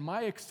requires, and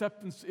my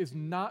acceptance is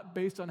not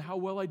based on how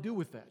well I do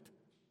with that.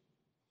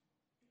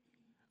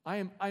 I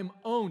am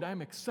owned, I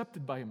am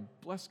accepted by him,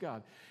 bless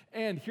God.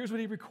 And here's what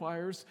he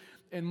requires,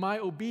 and my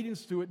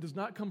obedience to it does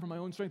not come from my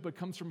own strength, but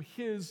comes from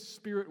his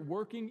Spirit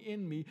working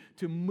in me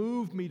to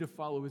move me to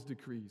follow his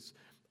decrees.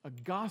 A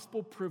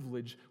gospel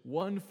privilege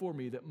won for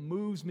me that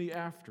moves me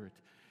after it.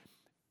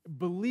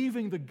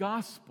 Believing the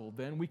gospel,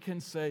 then, we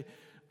can say,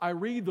 I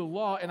read the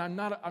law, and I'm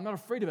not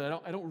afraid of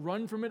it. I don't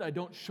run from it. I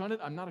don't shun it.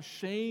 I'm not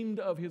ashamed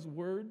of his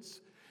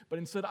words. But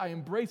instead, I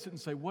embrace it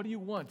and say, what do you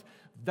want?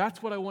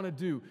 That's what I want to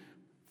do.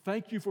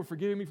 Thank you for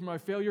forgiving me for my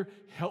failure.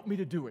 Help me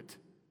to do it.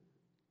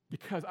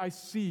 Because I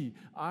see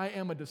I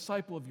am a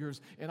disciple of yours,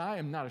 and I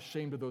am not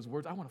ashamed of those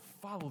words. I want to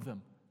follow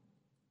them.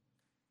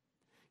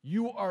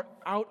 You are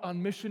out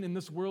on mission in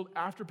this world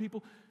after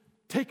people.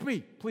 Take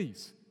me,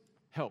 please.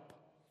 Help.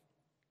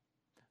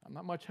 I'm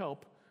not much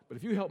help, but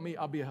if you help me,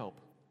 I'll be a help.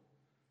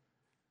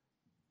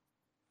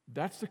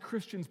 That's the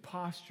Christian's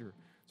posture.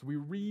 So we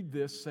read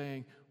this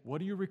saying, what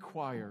do you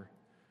require?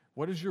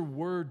 What is your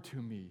word to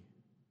me?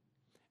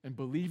 And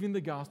believing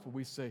the gospel,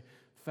 we say,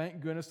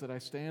 thank goodness that I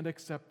stand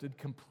accepted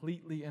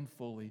completely and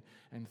fully,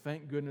 and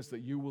thank goodness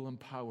that you will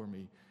empower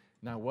me.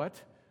 Now what?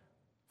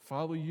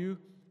 Follow you?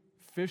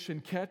 Fish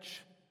and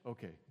catch?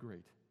 Okay,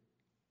 great.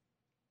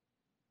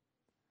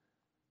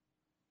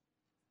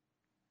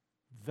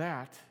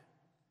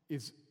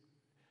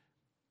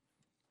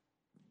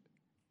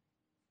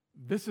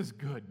 This is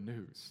good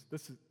news.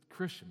 This is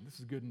Christian. This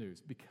is good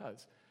news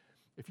because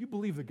if you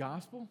believe the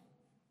gospel,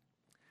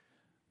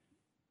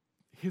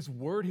 his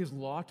word, his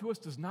law to us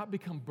does not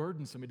become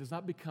burdensome. It does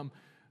not become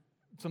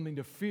something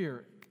to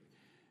fear.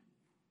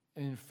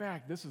 And in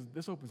fact, this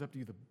opens up to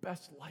you the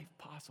best life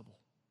possible.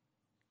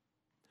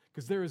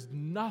 Because there's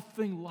no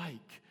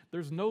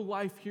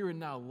life here and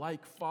now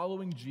like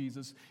following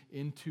Jesus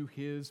into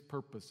his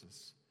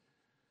purposes.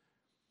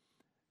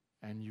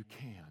 And you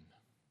can.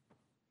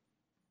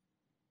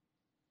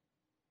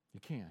 You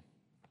can.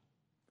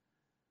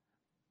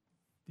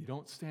 You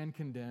don't stand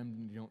condemned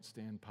and you don't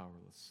stand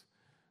powerless.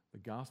 The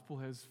gospel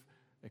has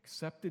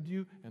accepted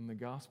you, and the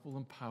gospel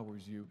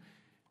empowers you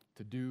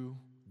to do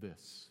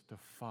this, to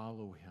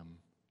follow him.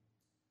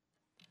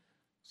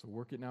 So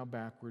work it now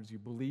backwards. You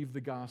believe the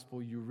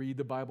gospel. You read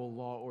the Bible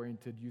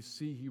law-oriented. You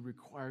see he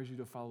requires you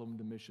to follow him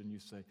to mission. You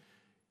say,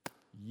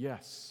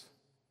 yes.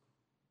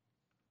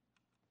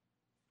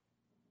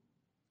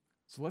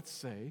 So let's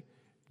say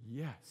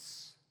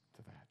yes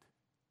to that.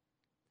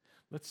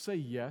 Let's say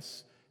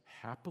yes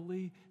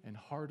happily and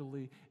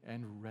heartily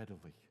and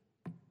readily.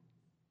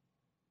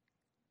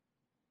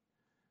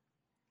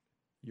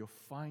 You'll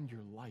find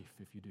your life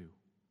if you do.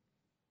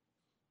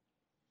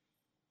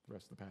 The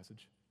rest of the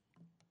passage.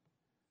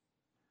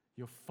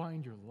 You'll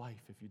find your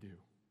life if you do.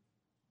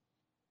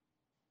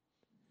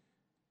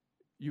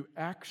 You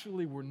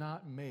actually were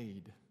not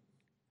made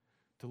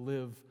to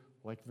live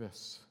like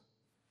this.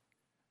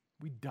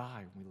 We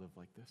die when we live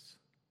like this.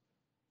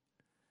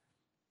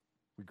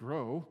 We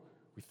grow,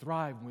 we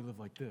thrive when we live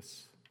like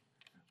this.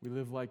 We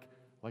live like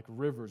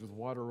rivers with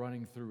water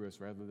running through us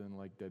rather than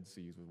like Dead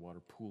Seas with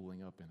water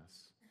pooling up in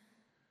us.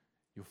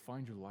 You'll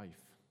find your life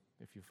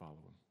if you follow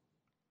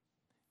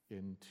him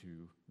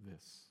into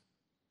this.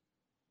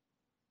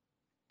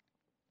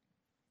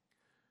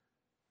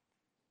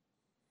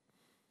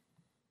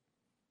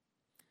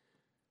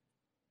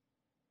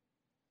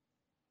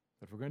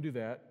 If we're going to do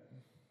that,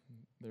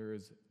 there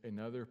is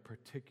another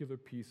particular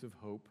piece of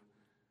hope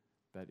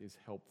that is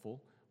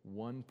helpful.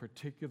 One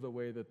particular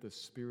way that the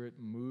Spirit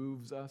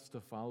moves us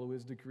to follow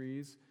His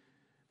decrees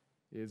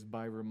is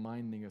by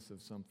reminding us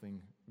of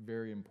something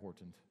very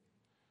important.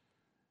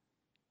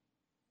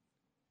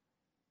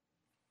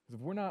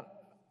 Because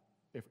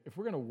if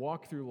we're going to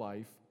walk through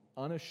life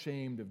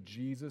unashamed of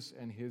Jesus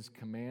and His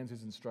commands,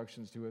 His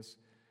instructions to us,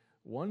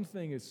 one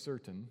thing is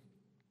certain: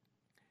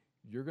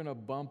 you're going to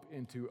bump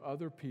into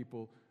other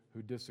people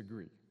who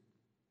disagree.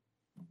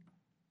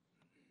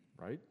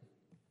 Right?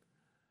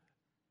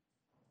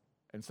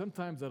 And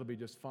sometimes that'll be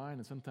just fine,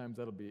 and sometimes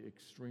that'll be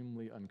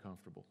extremely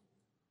uncomfortable.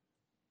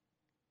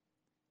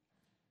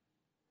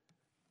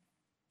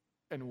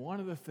 And one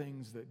of the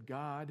things that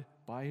God,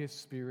 by His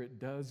Spirit,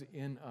 does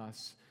in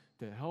us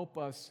to help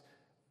us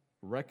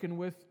reckon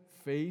with,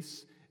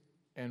 face,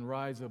 and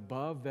rise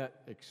above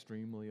that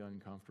extremely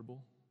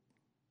uncomfortable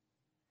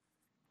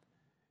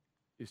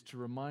is to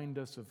remind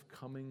us of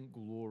coming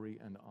glory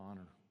and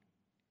honor.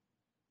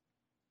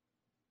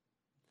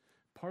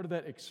 Part of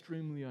that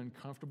extremely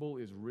uncomfortable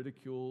is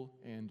ridicule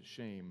and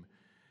shame.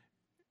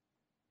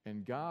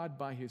 And God,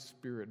 by His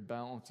Spirit,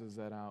 balances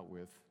that out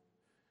with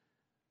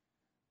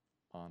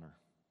honor.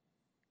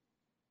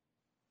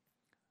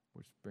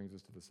 Which brings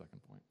us to the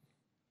second point.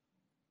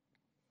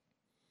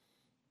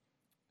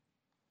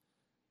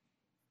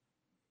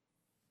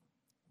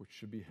 Which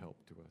should be help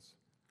to us.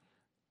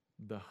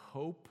 The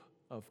hope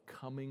of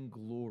coming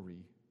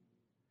glory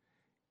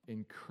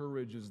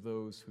encourages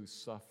those who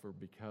suffer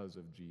because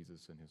of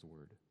Jesus and His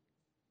Word.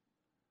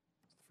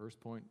 That's the first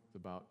point. It's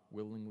about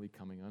willingly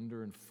coming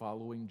under and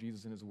following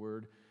Jesus and His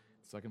Word.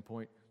 The second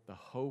point, the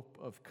hope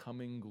of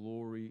coming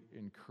glory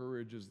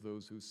encourages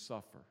those who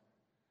suffer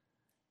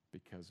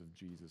because of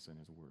Jesus and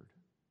His Word.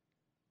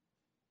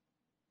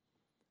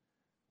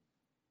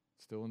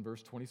 Still in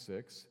verse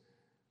 26,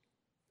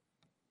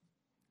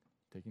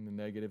 taking the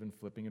negative and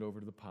flipping it over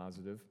to the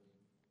positive.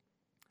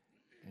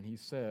 And he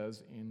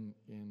says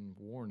in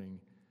warning,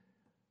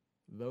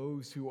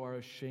 those who are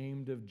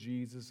ashamed of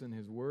Jesus and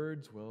His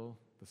words, well,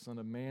 the Son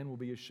of Man will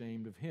be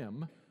ashamed of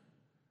Him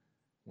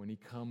when He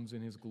comes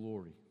in His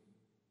glory,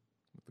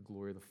 with the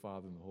glory of the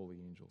Father and the holy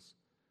angels.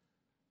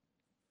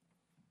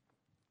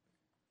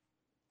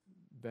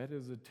 That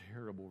is a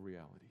terrible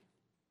reality.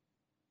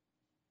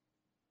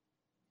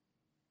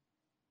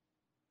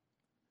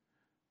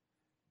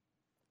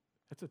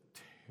 That's a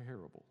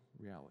terrible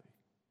reality.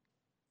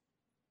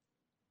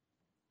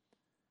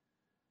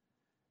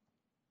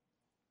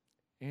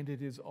 And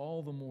it is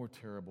all the more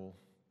terrible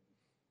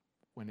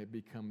when it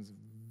becomes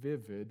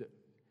vivid,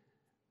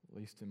 at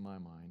least in my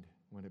mind,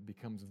 when it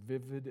becomes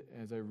vivid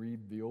as I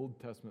read the Old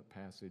Testament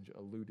passage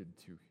alluded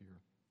to here.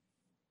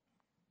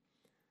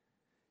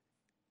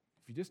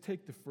 If you just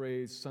take the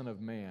phrase Son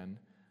of Man,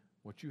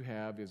 what you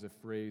have is a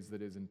phrase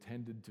that is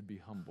intended to be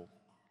humble.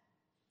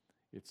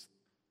 It's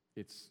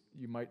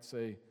you might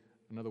say,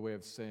 another way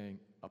of saying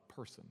a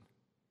person.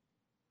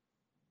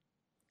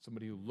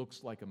 Somebody who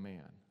looks like a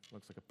man,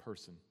 looks like a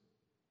person.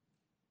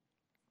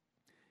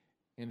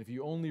 And if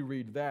you only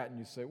read that and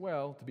you say,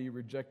 well, to be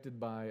rejected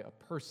by a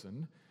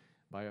person,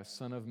 by a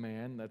Son of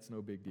Man, that's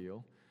no big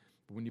deal.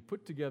 But when you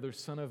put together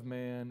Son of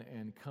Man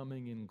and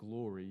coming in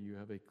glory, you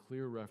have a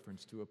clear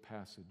reference to a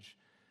passage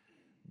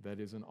that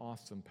is an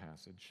awesome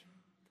passage.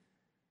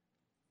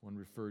 One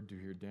referred to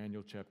here,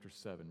 Daniel chapter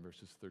 7,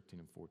 verses 13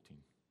 and 14.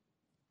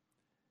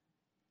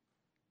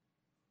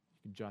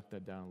 You can jot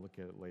that down and look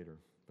at it later.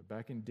 But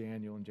back in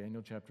Daniel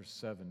chapter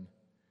 7,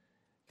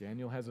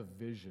 Daniel has a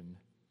vision.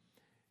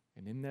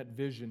 And in that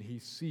vision, he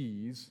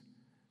sees,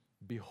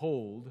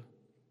 behold,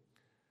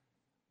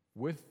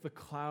 with the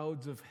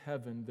clouds of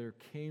heaven there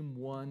came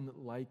one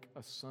like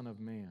a Son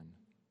of Man.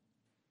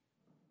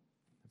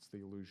 That's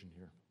the allusion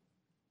here.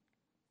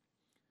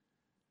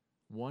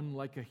 One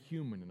like a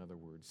human, in other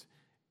words.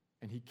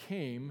 And he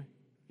came,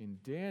 in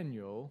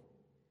Daniel,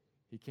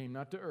 he came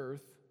not to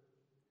earth.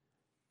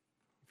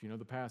 If you know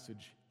the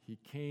passage, he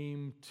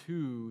came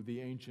to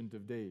the Ancient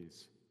of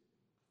Days.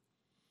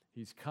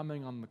 He's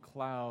coming on the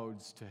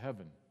clouds to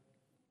heaven.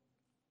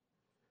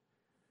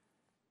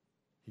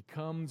 He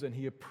comes and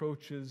he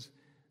approaches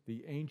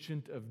the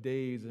Ancient of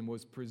Days and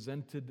was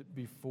presented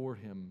before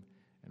him.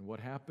 And what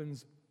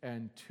happens?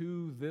 And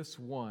to this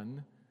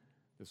one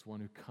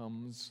who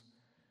comes,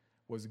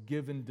 was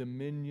given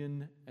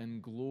dominion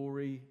and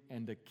glory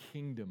and a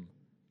kingdom,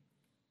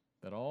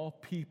 that all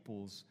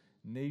peoples,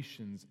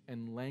 nations,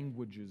 and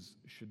languages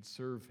should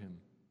serve him.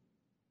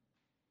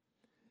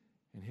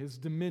 And his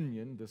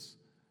dominion,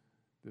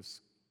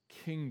 this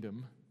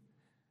kingdom,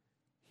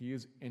 he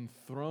is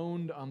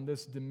enthroned on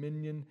this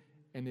dominion,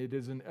 and it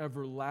is an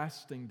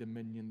everlasting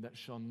dominion that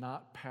shall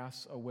not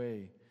pass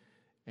away,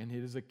 and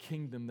it is a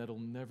kingdom that will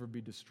never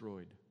be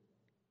destroyed.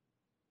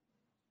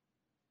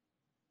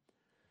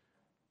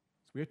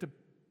 So we have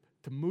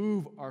to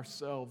move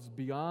ourselves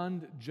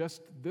beyond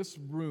just this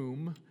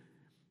room,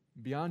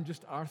 beyond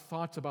just our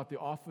thoughts about the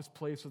office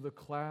place or the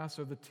class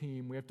or the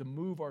team. We have to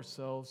move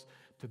ourselves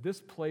to this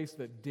place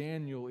that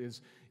Daniel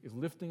is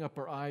lifting up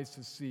our eyes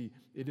to see.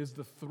 It is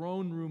the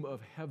throne room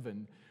of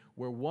heaven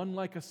where one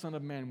like a Son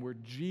of Man, where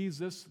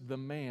Jesus, the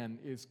man,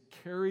 is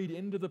carried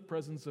into the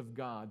presence of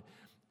God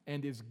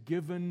and is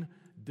given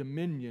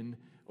dominion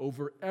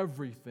over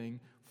everything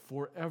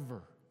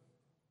forever.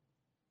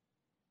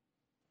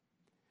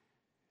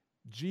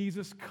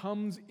 Jesus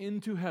comes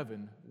into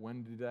heaven.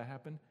 When did that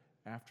happen?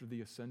 After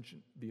the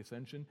ascension.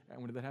 And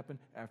when did that happen?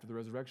 After the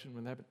resurrection.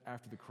 When did that happen?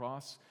 After the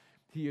cross.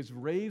 He is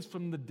raised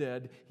from the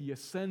dead. He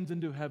ascends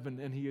into heaven,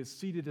 and he is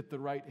seated at the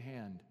right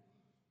hand,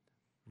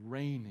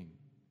 reigning.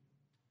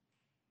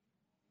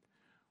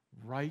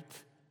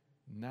 Right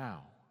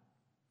now.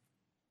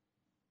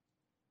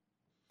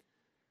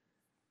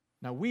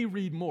 Now we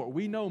read more.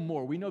 We know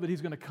more. We know that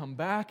he's going to come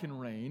back and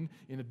reign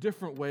in a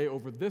different way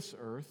over this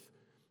earth.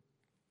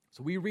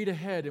 So we read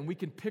ahead and we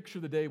can picture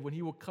the day when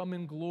he will come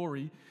in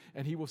glory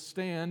and he will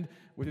stand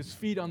with his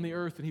feet on the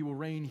earth and he will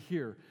reign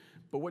here.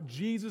 But what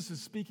Jesus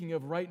is speaking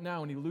of right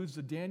now, and he alludes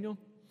to Daniel,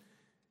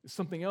 is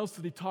something else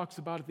that he talks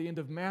about at the end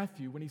of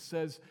Matthew when he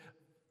says,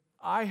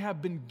 I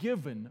have been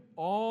given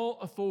all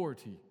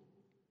authority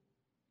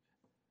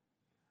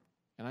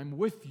and I'm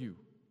with you.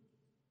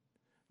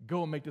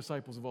 Go and make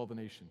disciples of all the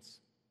nations.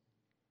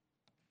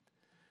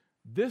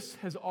 This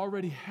has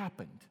already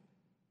happened.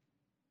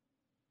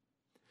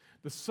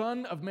 The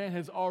Son of Man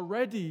has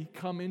already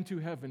come into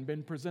heaven,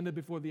 been presented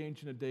before the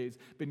Ancient of Days,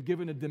 been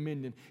given a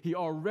dominion. He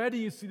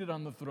already is seated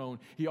on the throne.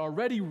 He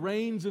already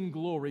reigns in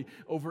glory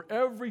over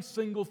every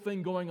single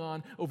thing going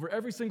on, over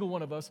every single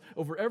one of us,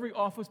 over every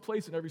office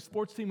place and every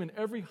sports team and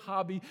every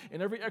hobby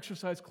and every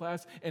exercise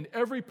class and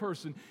every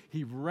person.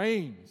 He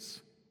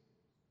reigns.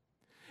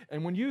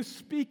 And when you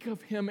speak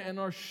of him and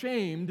are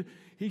shamed,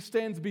 he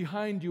stands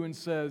behind you and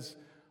says,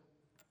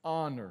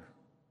 honor.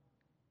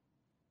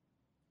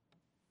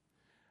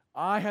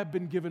 I have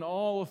been given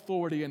all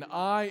authority, and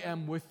I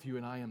am with you,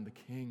 and I am the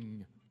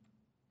King.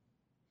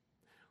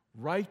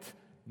 Right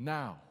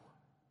now.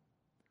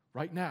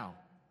 Right now.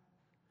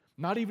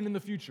 Not even in the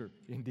future,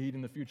 indeed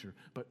in the future,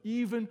 but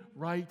even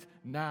right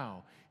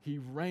now. He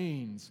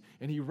reigns,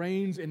 and he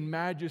reigns in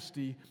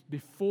majesty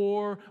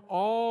before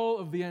all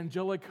of the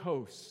angelic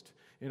host.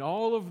 In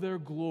all of their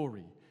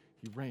glory,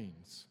 he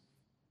reigns.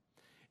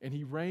 And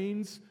he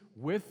reigns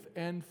with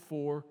and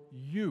for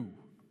you.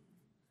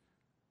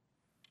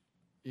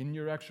 In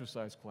your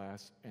exercise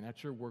class, and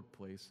at your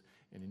workplace,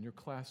 and in your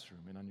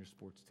classroom, and on your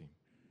sports team.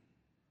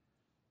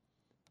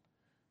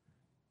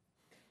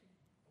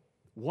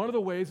 One of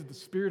the ways that the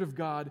Spirit of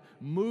God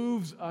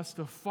moves us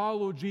to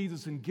follow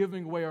Jesus in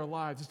giving away our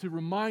lives is to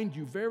remind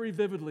you very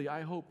vividly,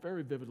 I hope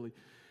very vividly,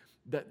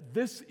 that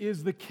this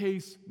is the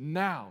case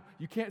now.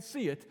 You can't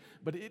see it,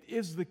 but it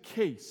is the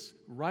case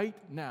right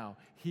now.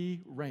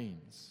 He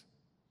reigns.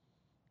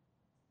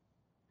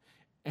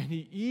 And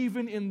he,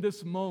 even in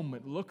this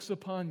moment, looks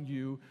upon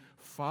you,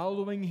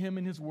 following him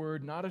in his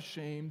word, not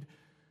ashamed,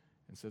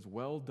 and says,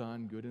 well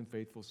done, good and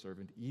faithful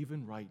servant,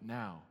 even right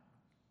now.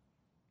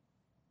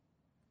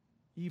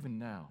 Even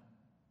now.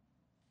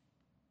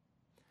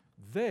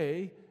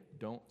 They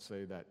don't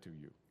say that to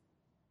you.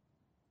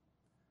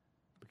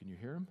 But can you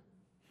hear him?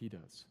 He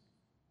does.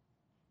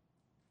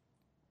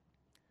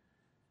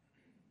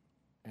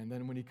 And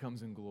then when he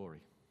comes in glory,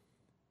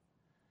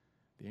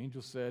 the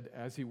angel said,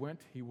 as he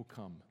went, he will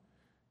come.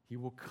 He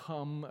will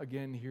come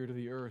again here to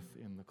the earth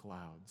in the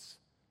clouds,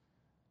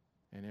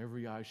 and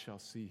every eye shall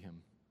see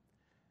him,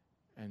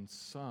 and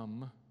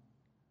some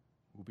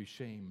will be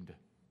shamed,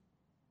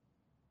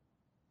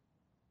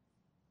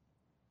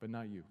 but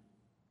not you.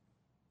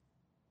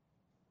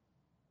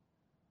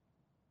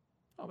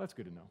 Oh, that's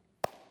good to know.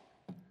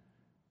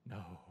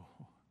 No,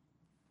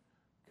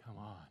 come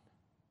on.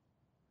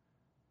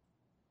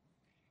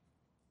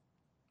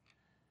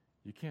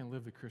 You can't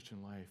live the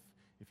Christian life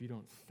if you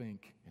don't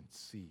think and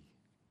see.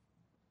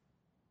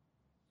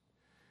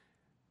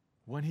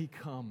 When he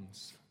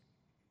comes,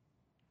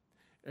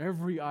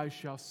 every eye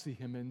shall see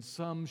him, and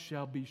some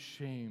shall be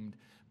shamed,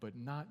 but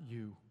not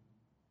you.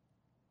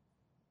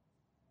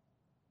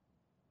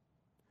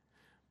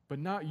 But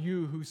not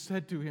you who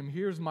said to him,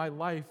 here's my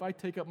life, I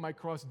take up my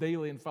cross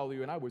daily and follow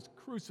you, and I was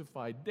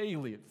crucified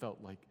daily, it felt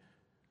like.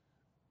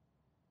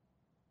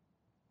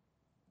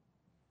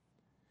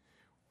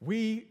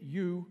 We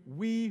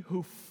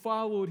who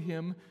followed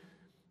him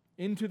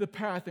into the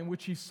path in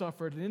which he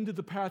suffered, and into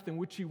the path in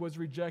which he was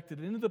rejected,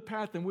 and into the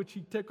path in which he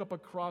took up a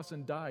cross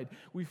and died.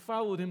 We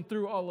followed him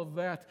through all of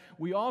that.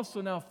 We also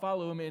now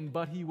follow him in,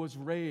 but he was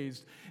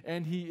raised,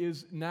 and he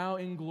is now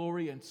in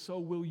glory, and so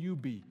will you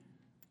be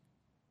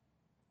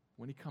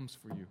when he comes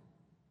for you.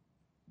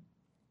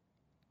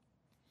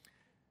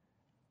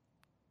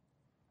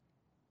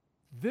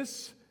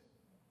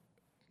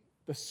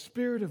 The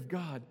Spirit of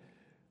God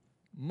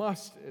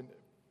must,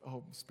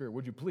 oh, Spirit,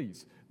 would you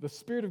please? The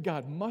Spirit of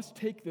God must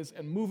take this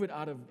and move it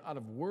out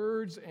of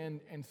words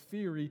and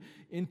theory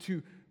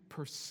into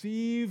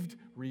perceived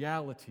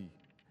reality,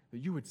 that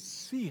you would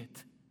see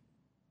it.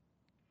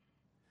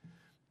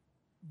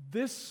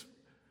 This,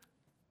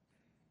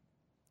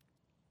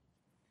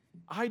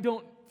 I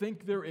don't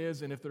think there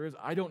is, and if there is,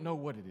 I don't know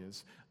what it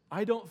is.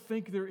 I don't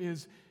think there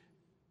is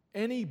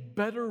any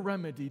better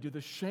remedy to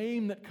the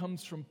shame that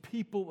comes from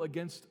people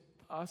against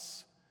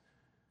us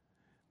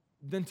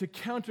than to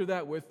counter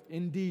that with,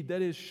 indeed,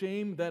 that is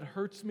shame, that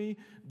hurts me,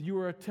 you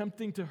are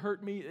attempting to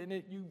hurt me,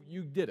 and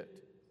you did it.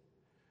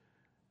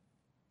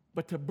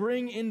 But to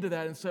bring into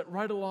that and set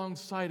right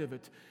alongside of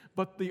it,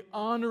 but the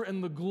honor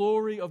and the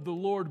glory of the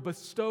Lord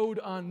bestowed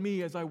on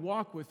me as I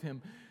walk with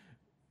Him,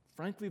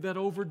 frankly, that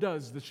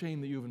overdoes the shame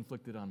that you've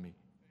inflicted on me.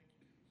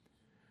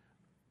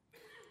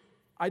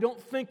 I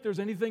don't think there's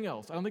anything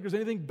else. I don't think there's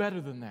anything better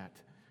than that.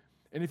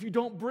 And if you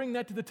don't bring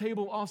that to the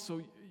table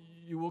also,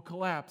 you will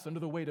collapse under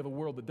the weight of a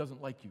world that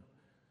doesn't like you.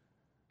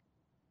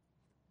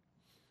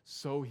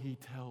 So He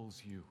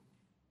tells you.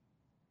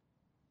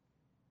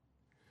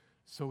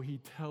 So He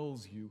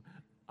tells you,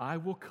 I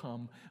will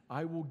come,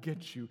 I will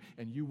get you,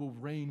 and you will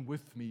reign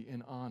with me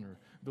in honor.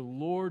 The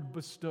Lord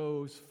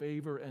bestows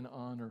favor and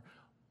honor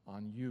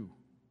on you.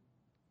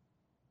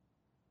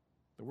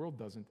 The world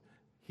doesn't,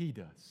 He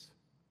does.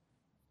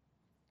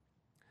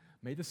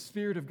 May the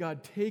Spirit of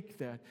God take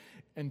that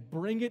and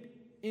bring it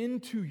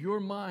into your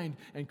mind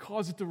and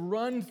cause it to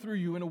run through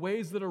you in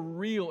ways that are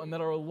real and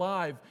that are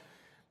alive,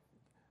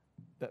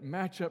 that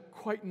match up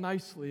quite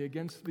nicely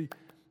against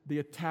the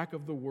attack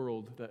of the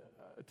world that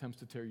attempts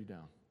to tear you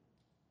down.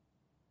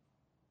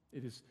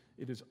 It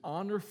is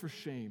honor for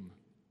shame.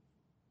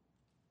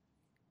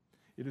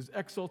 It is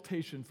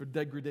exaltation for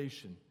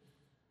degradation.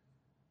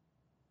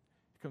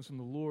 It comes from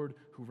the Lord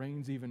who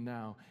reigns even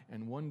now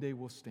and one day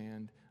will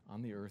stand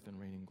on the earth and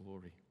reign in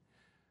glory.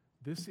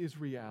 This is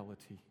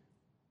reality.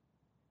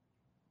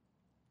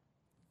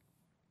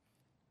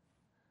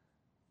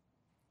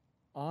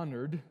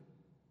 Honored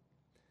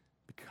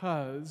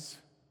because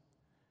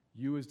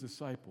you as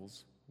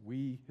disciples,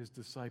 we His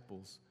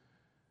disciples,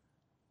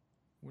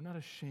 we're not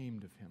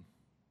ashamed of Him.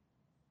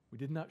 We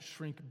did not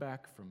shrink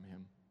back from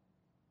Him.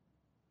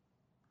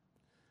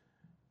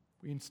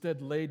 We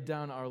instead laid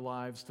down our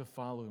lives to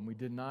follow Him. We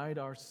denied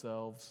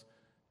ourselves,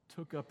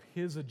 took up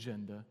His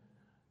agenda,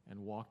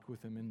 and walked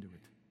with Him into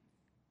it.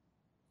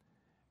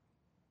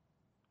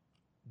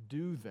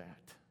 Do that.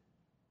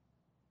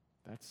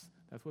 That's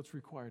what's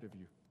required of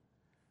you.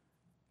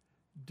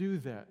 Do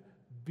that,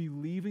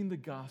 believing the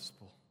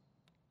gospel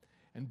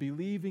and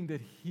believing that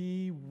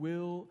He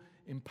will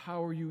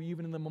empower you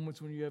even in the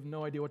moments when you have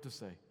no idea what to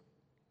say.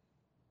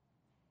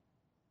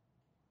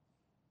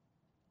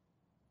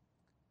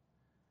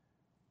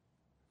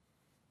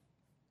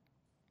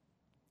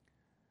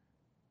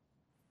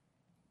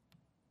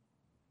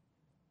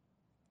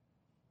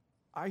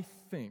 I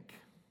think,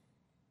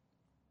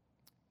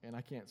 and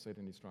I can't say it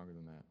any stronger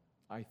than that,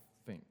 I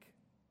think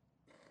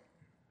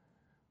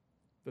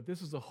that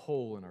this is a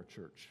hole in our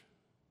church.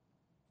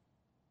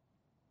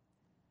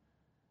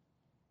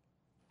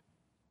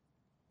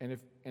 And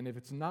if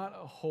it's not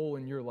a hole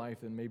in your life,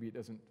 then maybe it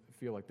doesn't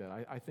feel like that.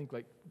 I think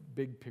like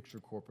big picture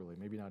corporately,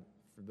 maybe not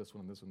for this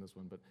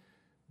one, but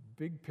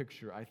big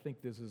picture, I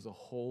think this is a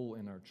hole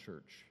in our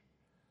church.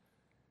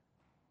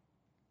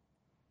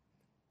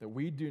 That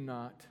we do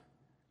not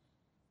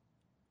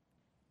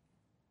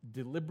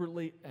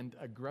deliberately and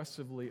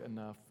aggressively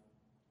enough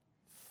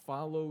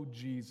follow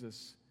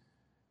Jesus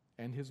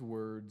and His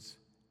words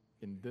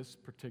in this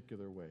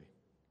particular way.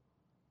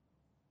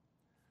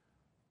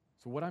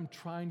 So what I'm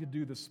trying to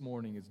do this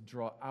morning is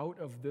draw out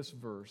of this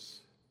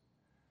verse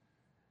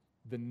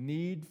the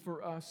need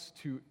for us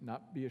to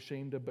not be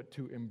ashamed of, but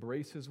to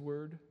embrace His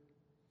word,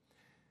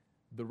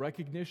 the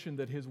recognition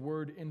that His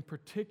word in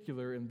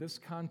particular in this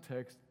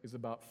context is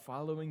about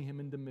following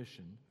Him into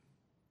mission.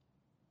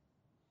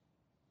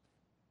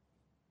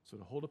 So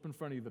to hold up in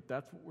front of you that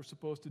that's what we're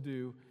supposed to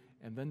do,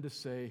 and then to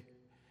say,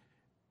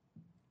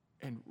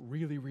 and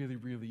really, really,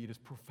 really, it is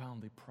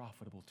profoundly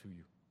profitable to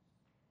you.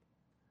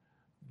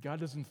 God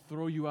doesn't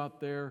throw you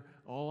out there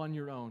all on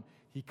your own.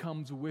 He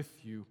comes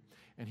with you,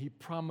 and He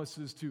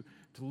promises to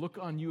look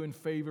on you in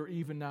favor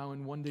even now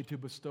and one day to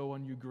bestow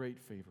on you great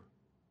favor,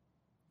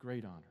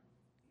 great honor.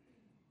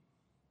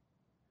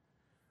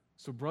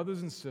 So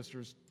brothers and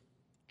sisters,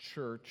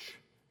 church,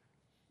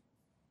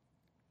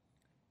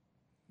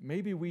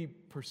 maybe we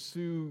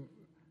pursue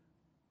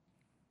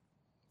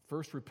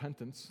first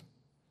repentance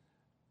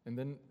and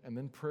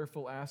then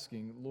prayerful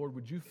asking, Lord,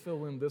 would you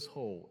fill in this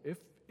hole? If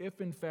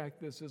in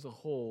fact this is a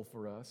hole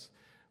for us,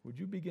 would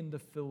you begin to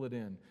fill it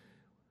in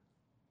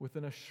with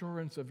an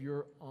assurance of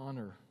your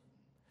honor,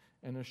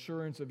 an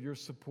assurance of your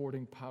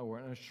supporting power,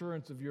 an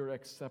assurance of your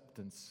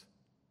acceptance,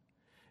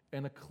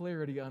 and a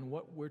clarity on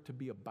what we're to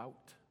be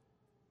about?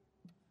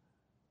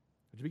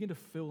 Would you begin to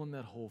fill in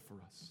that hole for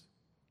us?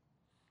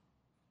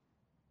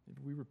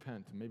 Maybe we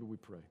repent and maybe we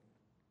pray.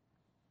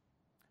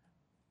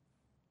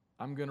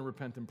 I'm going to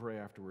repent and pray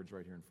afterwards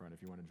right here in front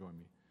if you want to join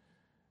me.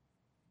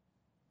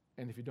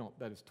 And if you don't,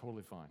 that is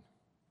totally fine.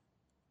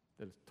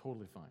 That is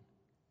totally fine.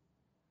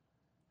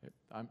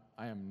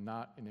 I am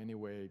not in any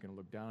way going to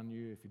look down on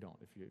you if you don't.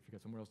 If you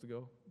got somewhere else to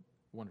go,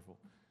 wonderful.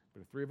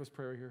 But if three of us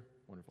pray right here,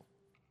 wonderful.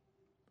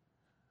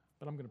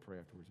 But I'm going to pray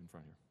afterwards in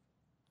front here.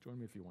 Join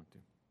me if you want to.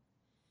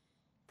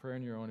 Pray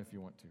on your own if you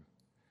want to.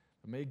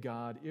 May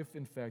God, if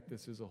in fact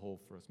this is a hole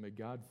for us, may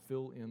God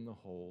fill in the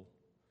hole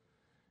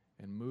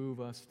and move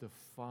us to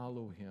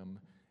follow him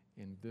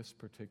in this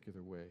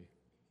particular way,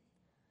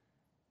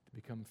 to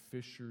become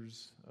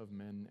fishers of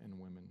men and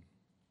women.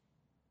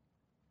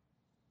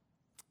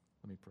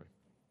 Let me pray.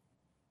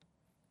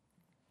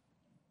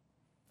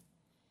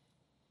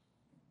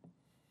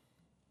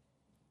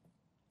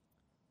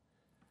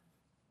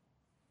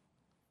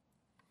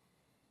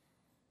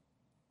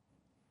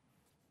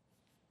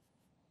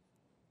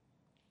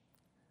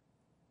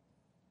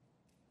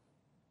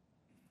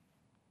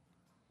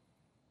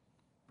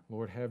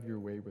 Lord, have your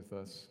way with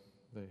us.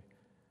 The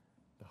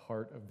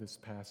heart of this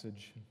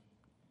passage,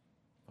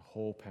 the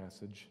whole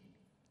passage,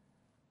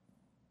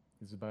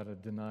 is about a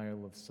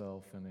denial of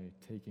self and a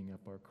taking up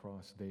our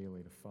cross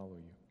daily to follow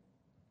you.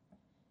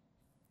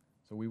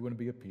 So we wouldn't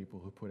be a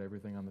people who put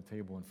everything on the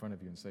table in front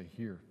of you and say,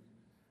 here,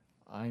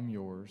 I'm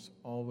yours,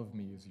 all of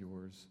me is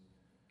yours.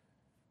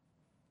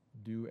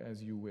 Do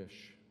as you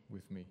wish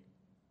with me.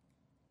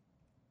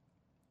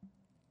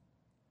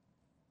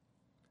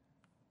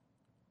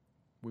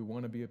 We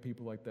want to be a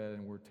people like that,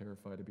 and we're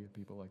terrified to be a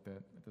people like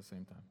that at the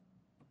same time.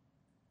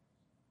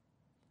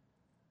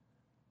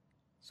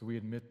 So we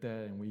admit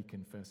that, and we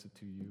confess it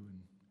to you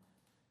and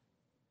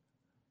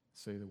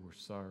say that we're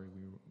sorry.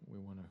 We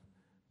want to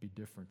be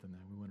different than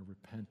that. We want to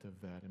repent of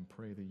that and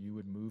pray that you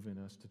would move in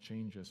us to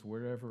change us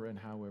wherever and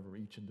however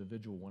each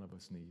individual one of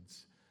us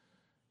needs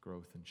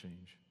growth and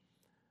change.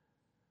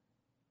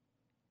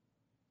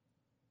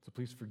 So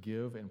please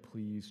forgive and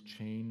please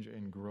change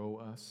and grow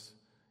us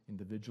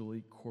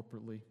individually,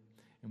 corporately,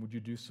 and would you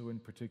do so in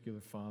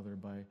particular, Father,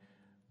 by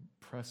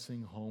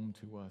pressing home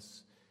to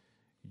us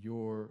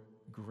your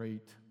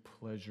great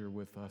pleasure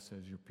with us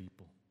as your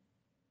people.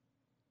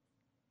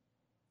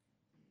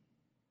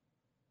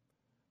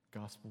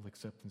 Gospel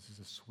acceptance is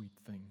a sweet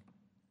thing.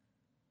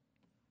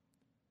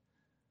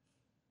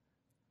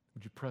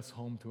 Would you press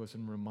home to us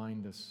and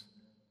remind us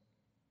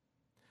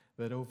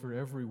that over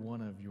every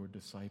one of your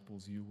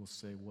disciples you will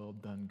say, well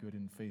done, good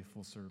and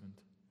faithful servant.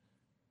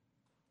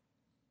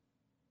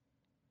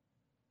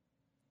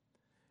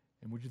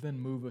 And would you then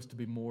move us to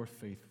be more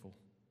faithful,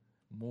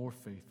 more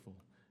faithful,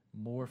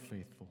 more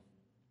faithful?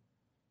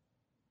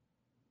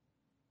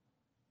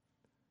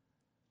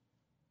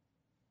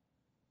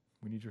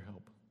 We need your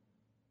help.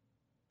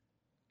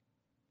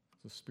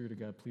 So Spirit of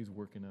God, please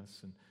work in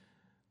us and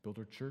build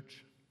our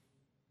church.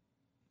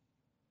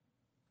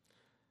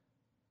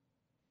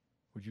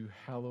 Would you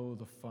hallow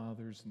the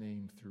Father's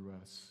name through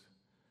us?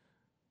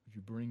 Would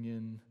you bring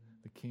in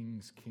the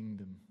King's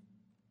kingdom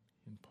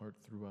in part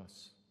through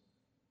us?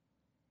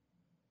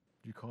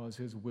 Would you cause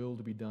his will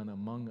to be done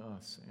among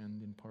us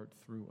and in part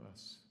through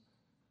us?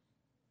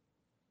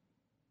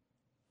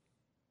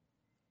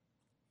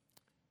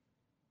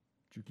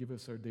 Would you give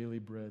us our daily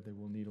bread that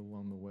we'll need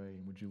along the way?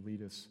 And would you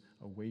lead us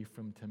away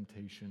from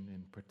temptation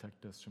and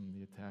protect us from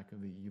the attack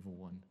of the evil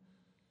one?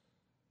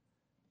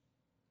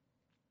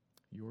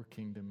 Your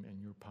kingdom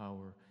and your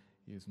power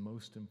is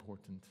most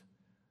important.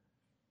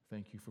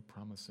 Thank you for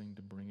promising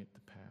to bring it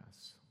to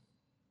pass.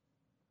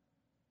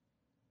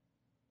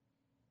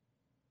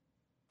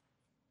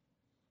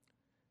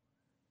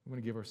 We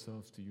want to give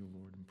ourselves to you,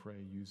 Lord, and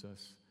pray. Use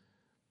us.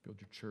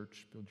 Build your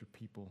church. Build your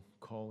people.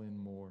 Call in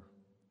more.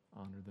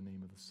 Honor the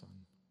name of the Son.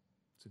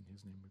 It's in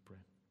his name we pray.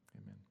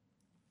 Amen.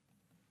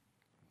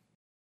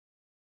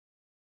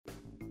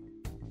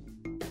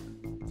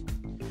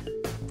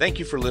 Thank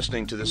you for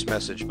listening to this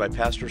message by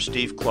Pastor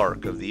Steve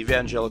Clark of the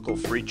Evangelical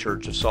Free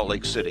Church of Salt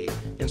Lake City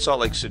in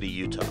Salt Lake City,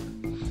 Utah.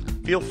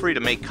 Feel free to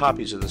make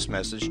copies of this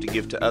message to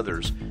give to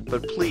others,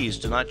 but please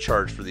do not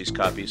charge for these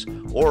copies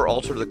or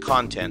alter the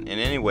content in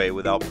any way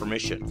without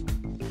permission.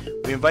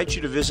 We invite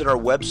you to visit our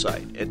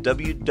website at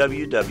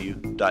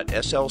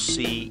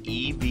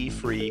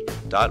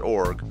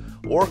www.slcevfree.org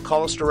or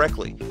call us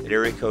directly at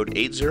area code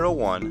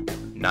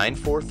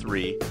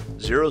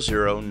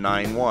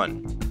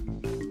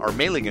 801-943-0091. Our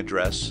mailing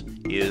address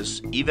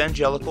is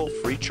Evangelical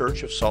Free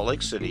Church of Salt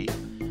Lake City,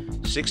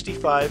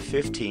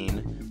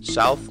 6515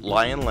 South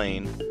Lion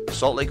Lane,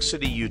 Salt Lake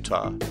City,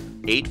 Utah,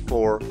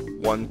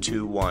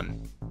 84121.